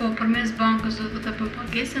vonesë. Po, përmes bankës do të bëj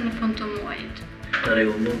pagesën në fund të muajit. Në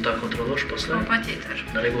rregull, mund ta kontrollosh pastaj? Po, patjetër.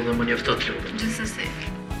 Në rregull, dhe më njoftot lutem. Gjithsesi.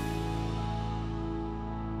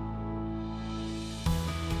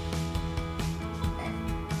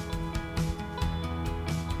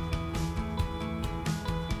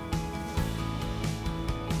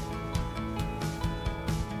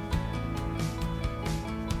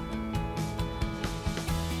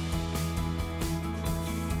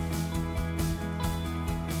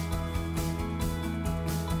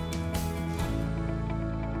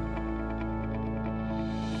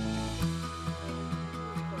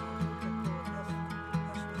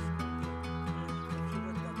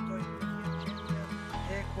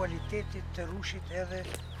 Kualitetit të rushit edhe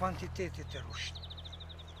kvantitetit të rushit.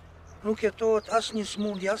 Nuk jetohet as një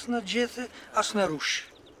smundje, as në gjethe, as në rush.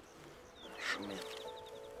 Shumë.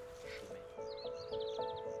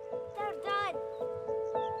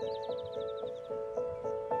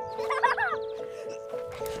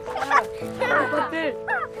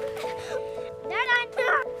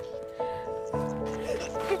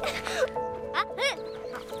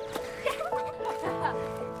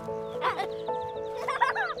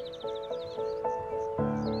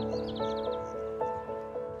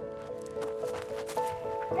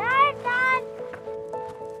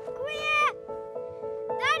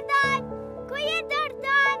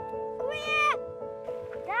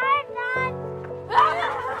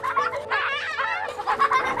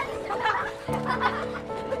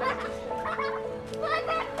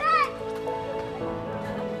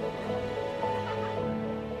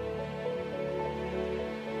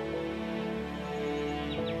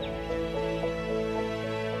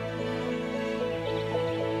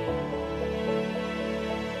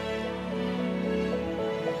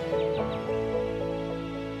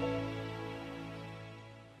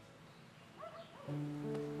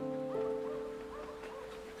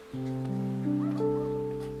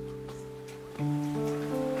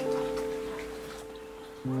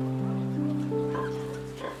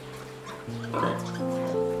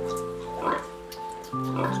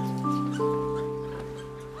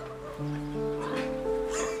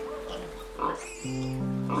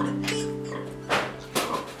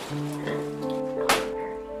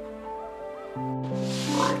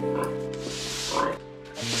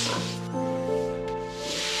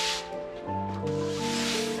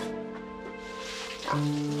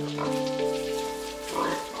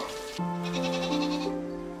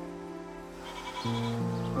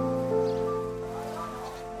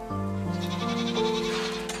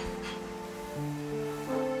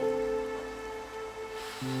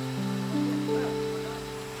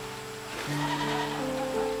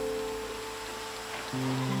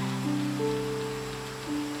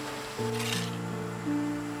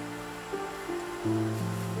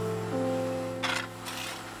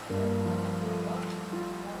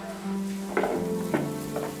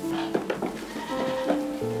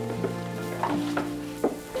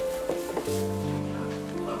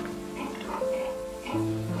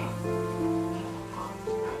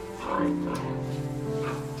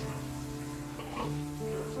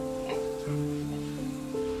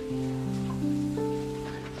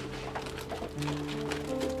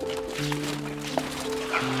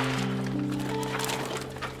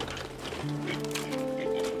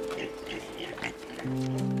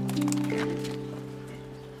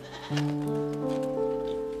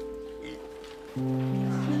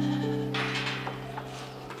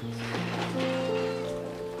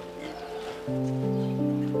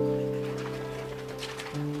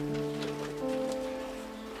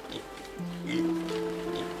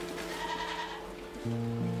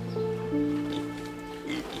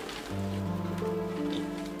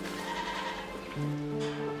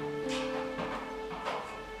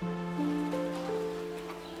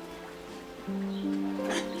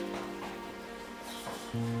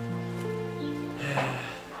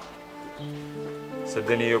 Se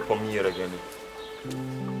dini ju po mirë geni.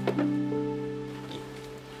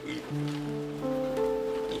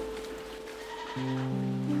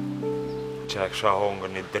 Që e kësha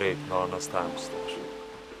hongër një drejt në anës temë stash.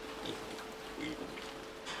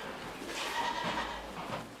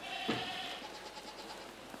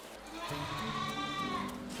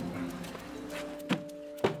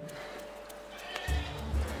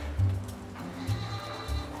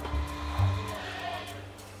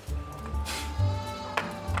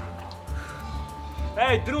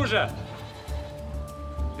 Ej, druže!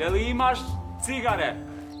 Da li imaš cigare?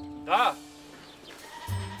 Da.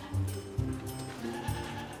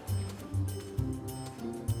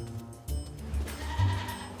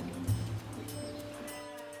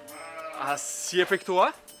 A si e prej këtu,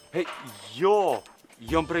 a? Hej, jo,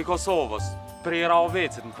 jam prej Kosovës, prej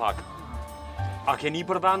Ravecit në fakt. A keni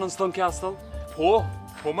përvenën së të në kestëll?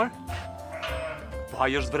 Po mër? Pa,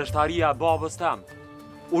 është vreshtaria e babës tem.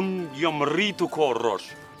 Unë jam rritu kohë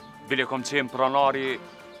rosh. Bile kom qenë pronari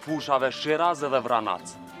fushave Shiraz edhe Vranac.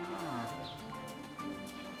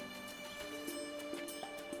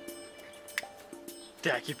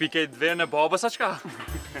 Te ki pikejt verë në babës, a qka?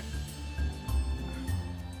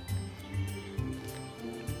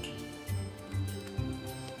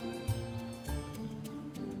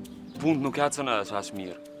 Punë nuk ecën edhe që ashtë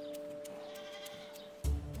mirë.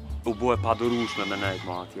 U bue pa durushme me nejtë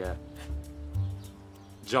ma atje.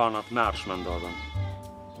 Gjanat mërshme ndodhen.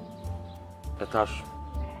 E tash,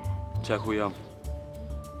 që ku jam?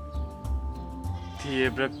 Ti e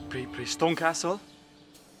bre prej Stone Castle?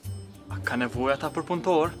 A ka nevoja ta për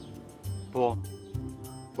punëtor? Po.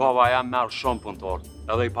 Baba jam merë shumë punëtor,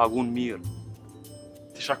 edhe i pagun mirë.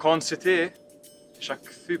 Ti isha konë si ti, isha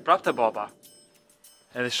këthy prap të baba.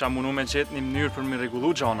 Edhe isha munu me qetë një mënyrë për me regullu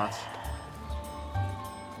gjanat.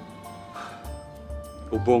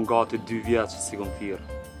 U bon gati 2 vjetë që si kom thirë.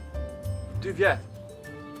 2 vjetë?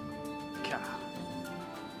 Ka.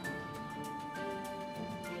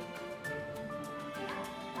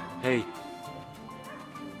 Hej,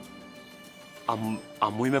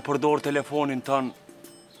 a muj me përdor telefonin tënë?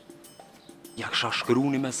 Ja kësha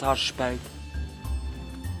shkru një mesazh shpejt?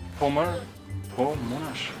 Po mërë, po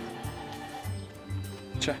munash.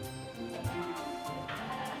 Që?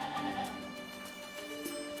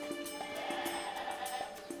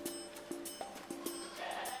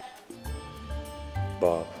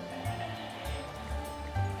 Bab,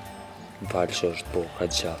 më falë që është po ka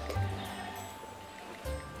gjatë.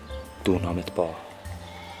 Duna me të pa.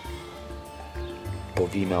 Po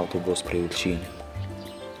vi me autobus prej Ulqinit.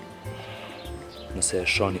 Nëse e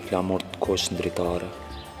shani flamur të kosh në dritare,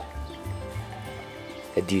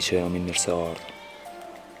 e di që jam i mirë se ardhë.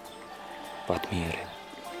 Patë miri.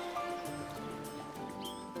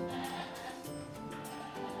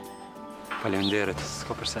 Faleminderit,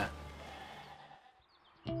 s'ka përse.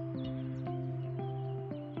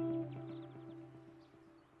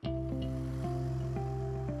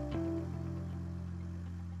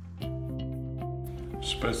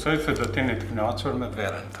 Shpresoj se do t'jeni të kënaqur me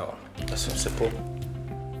verën tonë. Besim se po.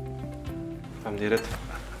 Faleminderit.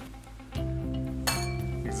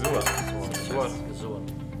 Gëzuar.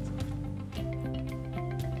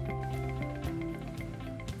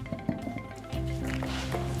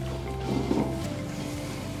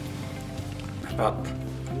 Fat.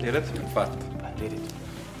 Faleminderit. Fat. Faleminderit.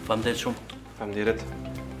 Faleminderit shumë. Faleminderit.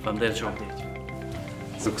 Faleminderit shumë.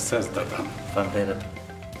 Sukses të tam. Faleminderit.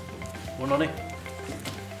 Unoni.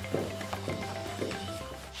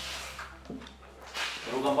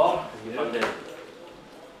 Rruga mbarë. Faleminderit.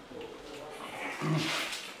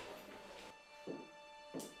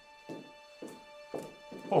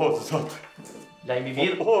 O, Zot! Lajmi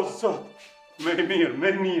mirë? O, Zot! Me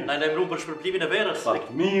mirë. Na i lajmërum për shpërblimin e verës?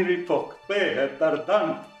 Fatmiri po kthehet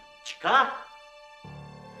Dardan. Qka?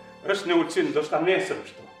 Është në Ulqin, do shta nesër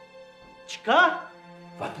kështu. Qka?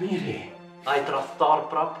 Fatmiri. A i traftar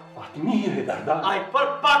prap? Fatmiri, Dardan. A i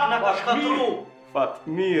për pak na ka shkatru.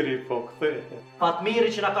 Fatmiri po kthehet.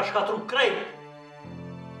 Fatmiri që na ka shkatru krejt.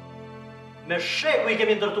 Me sheku i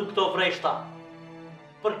kemi ndërtu këto vreshta.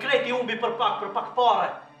 Për krejt i umbi për pak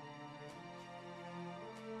pare.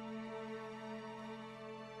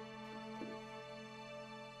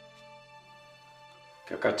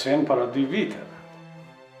 Kjo ka qenë para 2 viteve.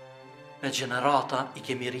 Me gjenerata i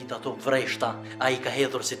kemi rrit ato vreshta, a i ka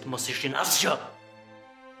hedhur si të mos ishin asgjë.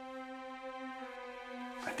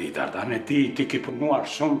 A ti, Dardan, e ti ki punuar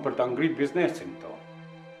shumë për të ngrit biznesin tonë.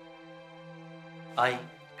 Ai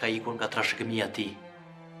ka ikur nga trashëgëmia ti.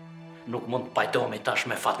 Nuk mund të pajtohemi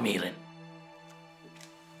tash me Fatmirin.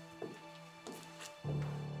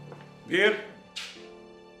 Mirë.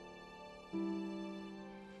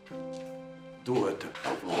 Duhet të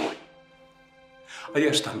provoj. Ai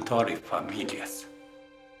është antar i familjes.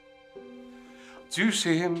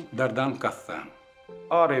 Gjyshi im, Dardan ka thënë,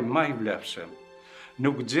 ari ma i vlefshëm,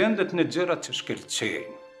 nuk gjendet në gjërat që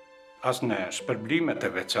shkelqejnë, as në shpërblimet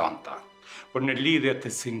e veçanta, por në lidhjet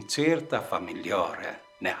e sinqerta familjare,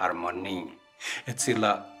 në harmoni, e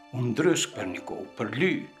cila u ndryshk për një kohë, për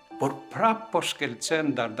ly, por prap po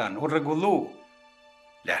shkelqen Dardan, u rregullu.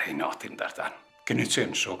 Lërë i natin, Dardan, keni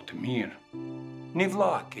qenë shok të mirë. Një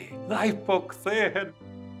vlaki, dhe ai po kthehet.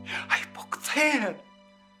 Ai po kthehet.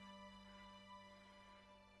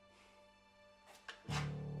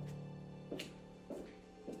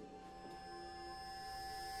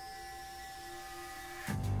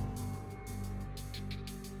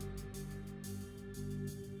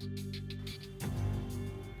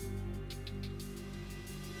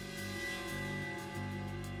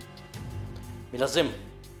 Milazim,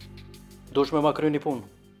 dush me ma kry një punë.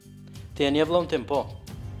 Ti e një vllën tim, po.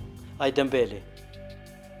 Ai Dembeli.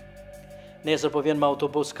 Nesër po vjen me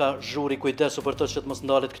autobus ka zhuri kujdesu për të që të mos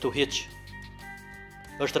ndalet këtu hiq.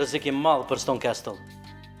 Është rrezik i madh për Stone Castle.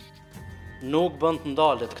 Nuk bën të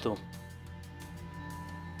ndalet këtu.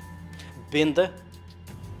 Binde,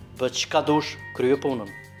 për çka dush, krye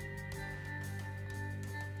punën.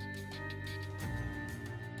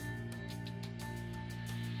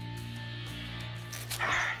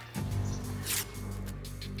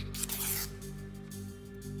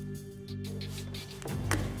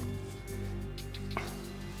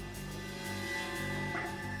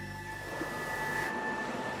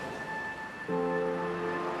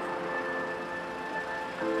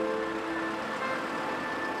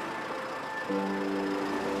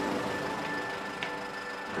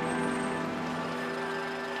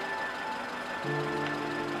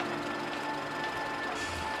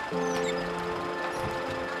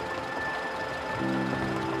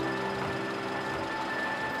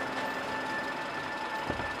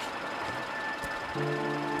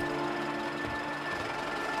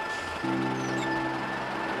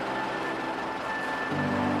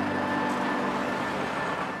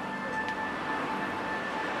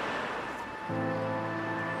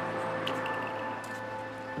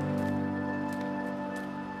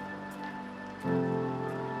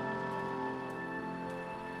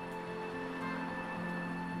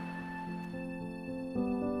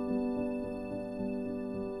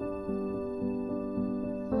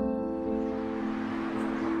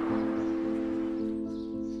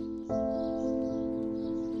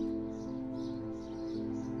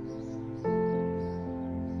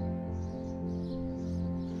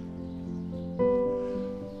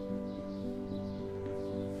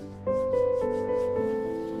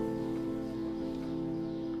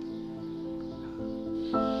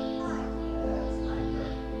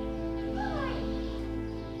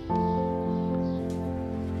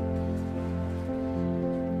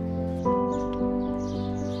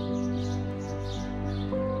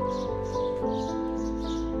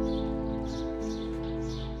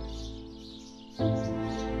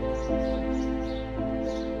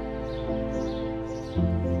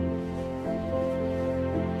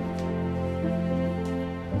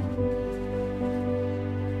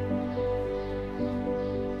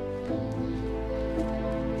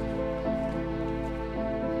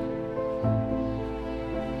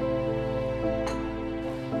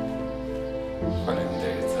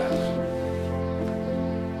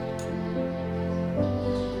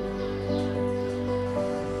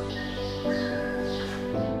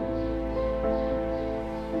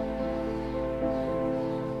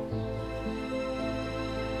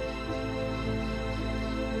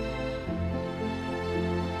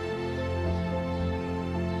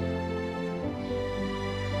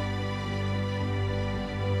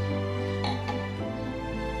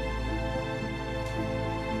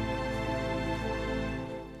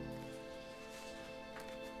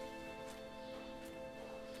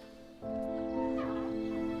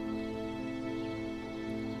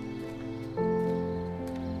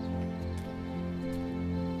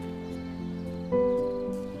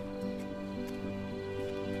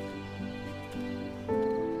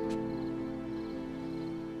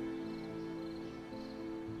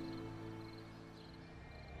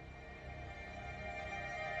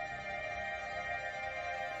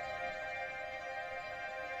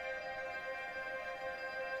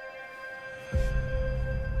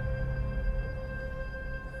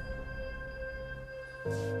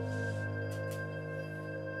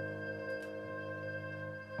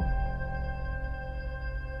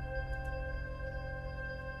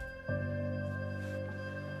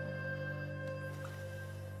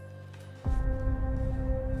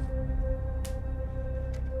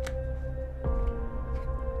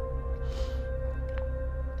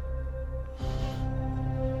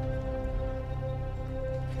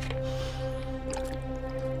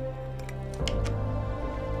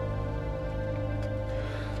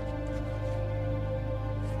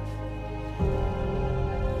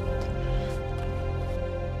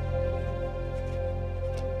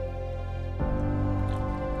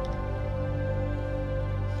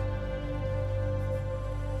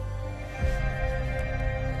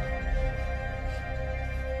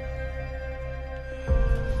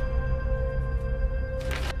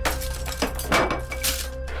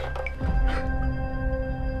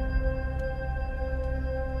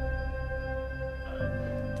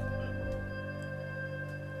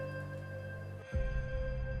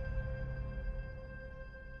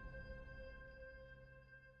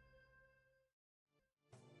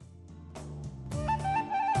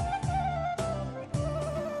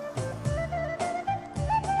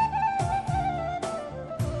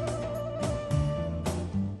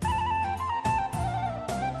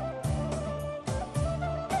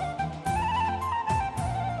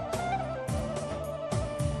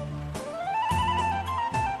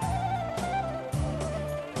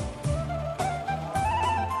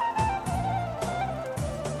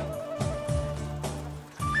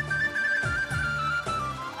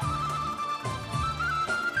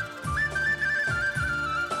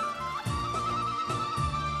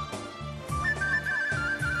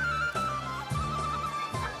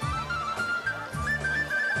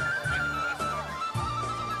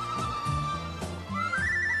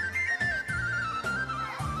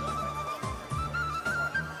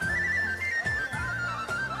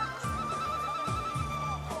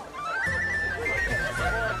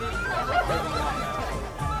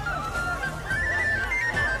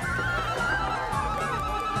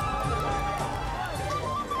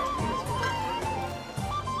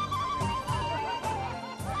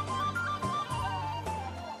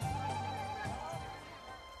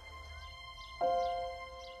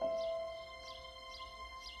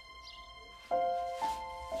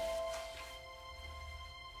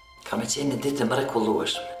 Ka me qenë një ditë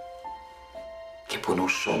mrekullueshme. Ke punu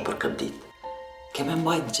shumë për këtë ditë. Ke me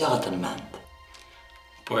mbajt gjatë në mend.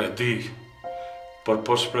 Po e di, por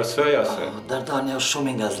po shpresoja se... Dardani është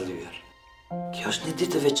shumë i ngazlyer. Kjo është një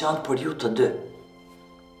ditë e veçantë për ju të dy.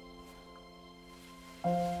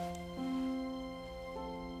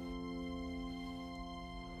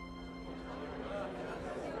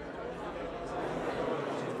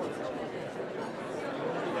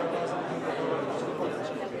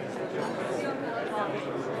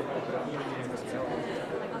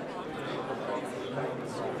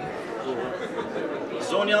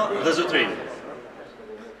 Zonja dhe zotrin,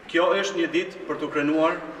 kjo është një ditë për të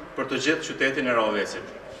krenuar për të gjithë qytetin e Rovësit.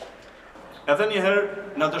 Edhe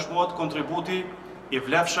njëherë na dëshmohet kontributi i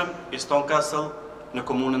vlefshëm i Stone Castle në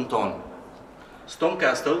komunën tonë. Stone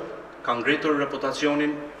Castle ka ngritur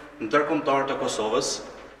reputacionin ndërkombëtar të Kosovës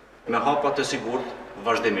me hapa të sigurt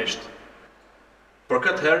vazhdimisht. Për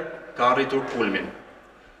këtë herë ka arritur kulmin,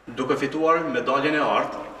 duke fituar medaljen e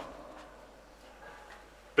artë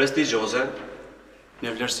prestigjioze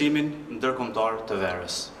në vlerësimin ndërkombëtar të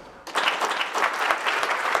verës.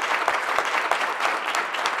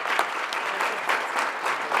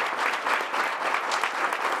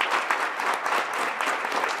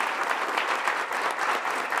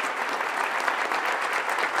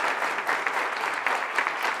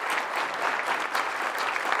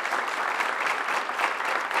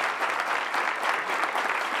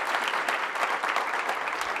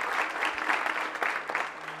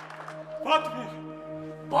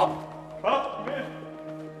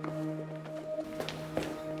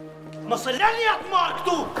 Mësë leni atë marë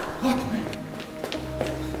këtu!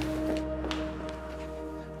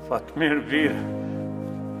 Fatmir bir.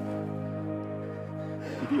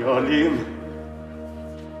 Djalim.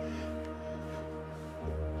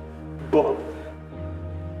 Bab.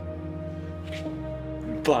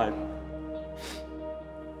 Bab.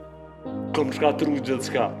 Kom shkatru gjithë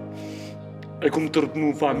shka. E kom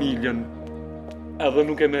tërpnu familjen. Edhe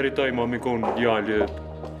nuk e meritoj ma mi konë djali.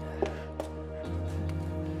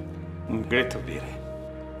 Më gretë të bire.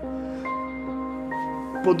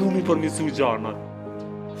 Po du mi përmisu gjana.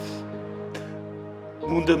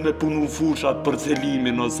 Mundet me punu fushat për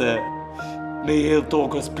celimin ose me hedhë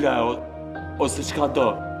tokës pleo ose qka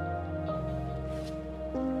do.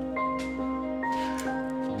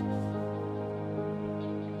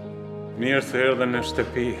 Mirë se erdhe në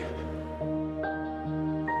shtëpi.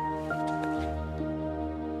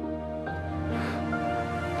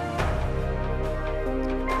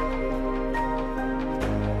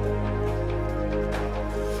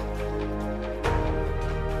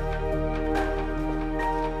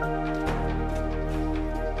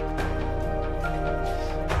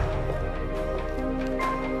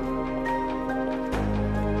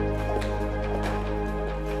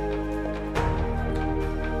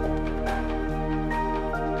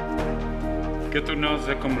 Këtë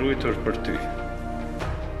nazë e kom rujtur për ty.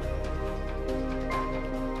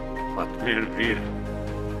 Fatmir bir.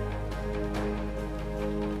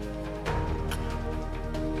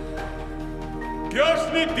 Kjo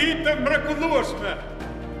është një ditë mrekullueshme.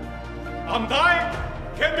 Andaj,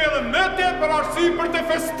 kemi edhe mëtje për arsye për të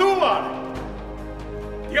festuar.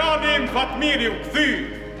 Djali im Fatmiri u kthy.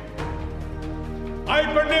 Ai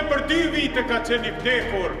për ne për 2 vite ka qenë i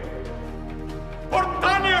vdekur. Por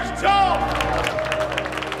tani është gjallë!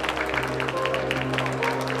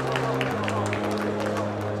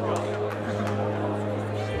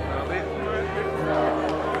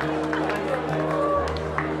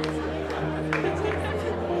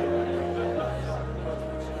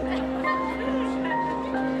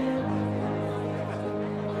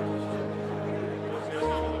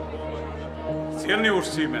 Sjellni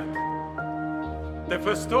ushqimet. Të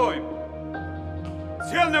festojmë.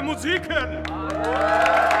 Sjellni muzikën.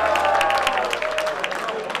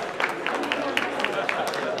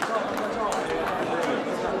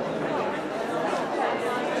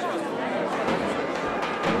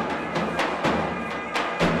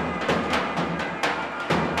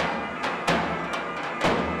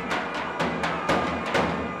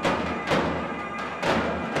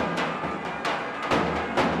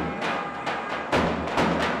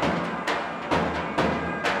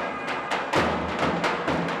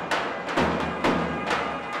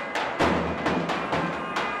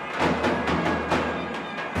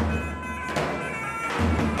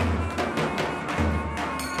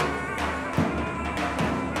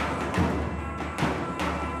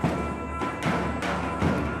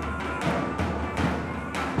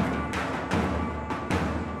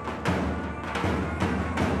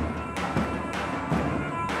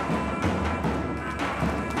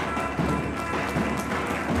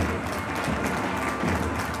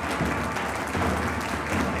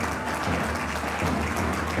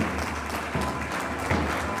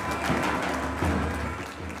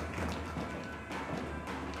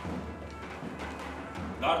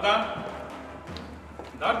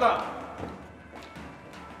 Da.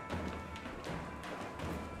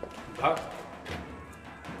 Da?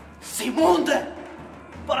 Si munde!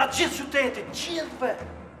 Para gjithë qytetit, gjithve!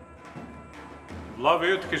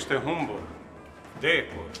 Vllavi yt kishte humbur,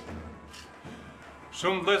 vdekur.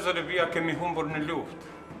 Shumë vëllezër e vija kemi humbur në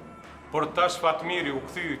luftë. Por tash Fatmiri u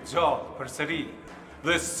kthy gjallë përsëri.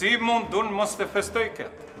 Dhe si mundun mos të festoj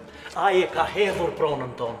këtë? Ai e ka hedhur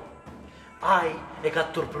pronën tonë. Ai e ka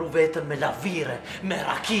turpru vetën me lavire, me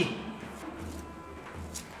raki.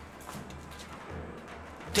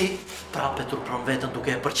 Ti prapë turpron vetën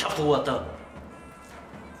duke e përqafu atë.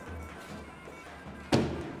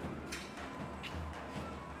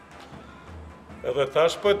 Edhe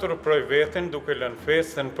tash po e turproj veten duke lënë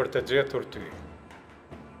festën për të gjetur ty.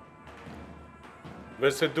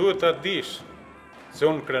 Vese duhet ta dish se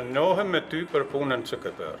unë krenohem me ty për punën që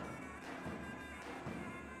këtë bërë.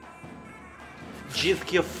 Gjithë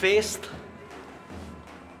kjo fest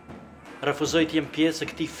refuzoj të jem pjesë e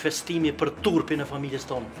këtij festimi për turpin e familjes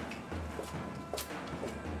tonë.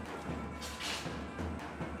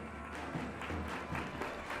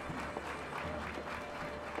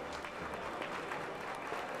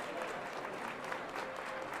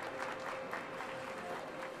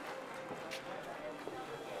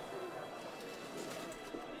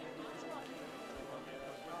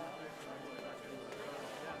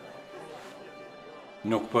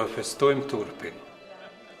 Nuk po e festojmë turpin,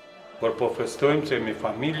 por po festojmë që jemi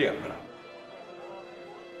familje, pra.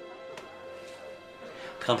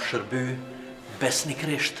 Të kam shërby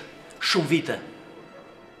besnikrisht, shumë vite.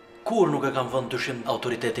 Kur nuk e kam vënë dyshim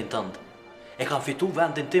autoritetin tënd. E kam fitu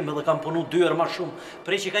vendin tim edhe kam punu 2 herë ma shumë,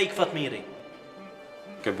 prej që ka ik Fatmiri.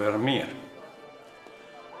 Ke bërë mirë.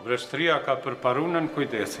 Vreshtria ka përparu në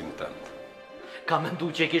kujdesin tënd. Ka mendu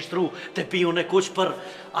që e kishtru të pijun e kuq për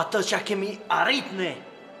atë që kemi arrit ne.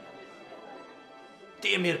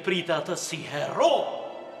 Ti e mirë prita atë si hero.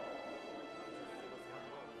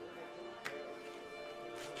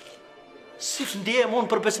 Si ndjehem unë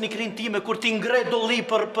për besnikrin time kur ti ngre dolli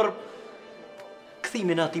për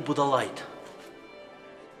kthimin ati budallajt.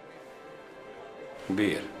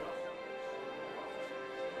 Birë,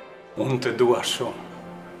 unë të dua shumë.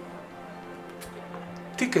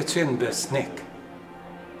 Ti ke qenë besnik.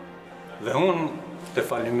 Dhe unë të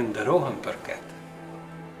faleminderohem për këtë.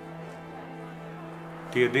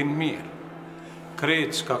 Ti e din mirë,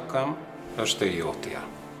 krejt çka kam është e jotja.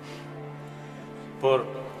 Por,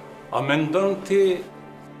 a mendon ti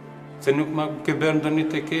se nuk ma ke bërë ndonjë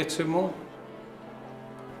të keqe mu?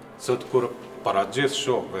 Sot kur para gjithë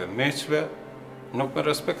shokëve e meqve, nuk me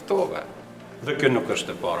respektove. Dhe kjo nuk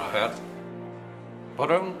është e para herë.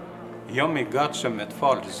 Por unë jam i gatshëm me të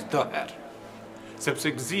falë çdo herë.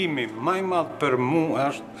 Sepse gëzimi më i madh për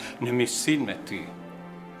mua është në miqësinë me ty.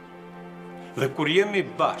 Dhe kur jemi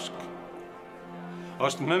bashkë,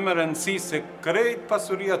 është më me rëndësi se krejt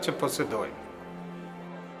pasuria që posedojmë.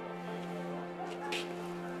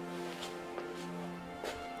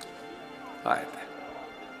 Hajde.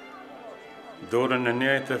 Dorën e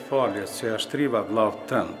njëjtë e faljes që ja shtriva vllavë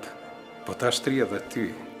tënd, po ta shtri edhe ty.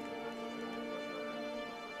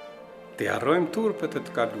 Të harrojmë turpet e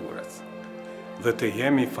të kaluarës dhe të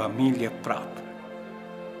jemi familje prapë.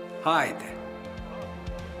 Hajde!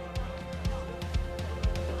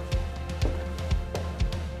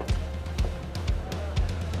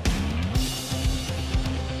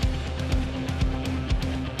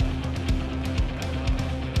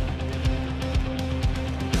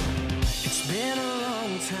 It's been a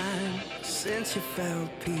long time since you felt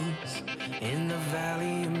peace in the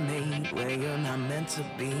valley you made where you're not meant to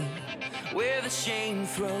be. Where the shame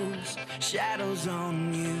throws shadows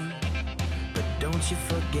on you. But don't you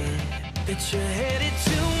forget that you're headed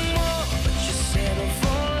to more.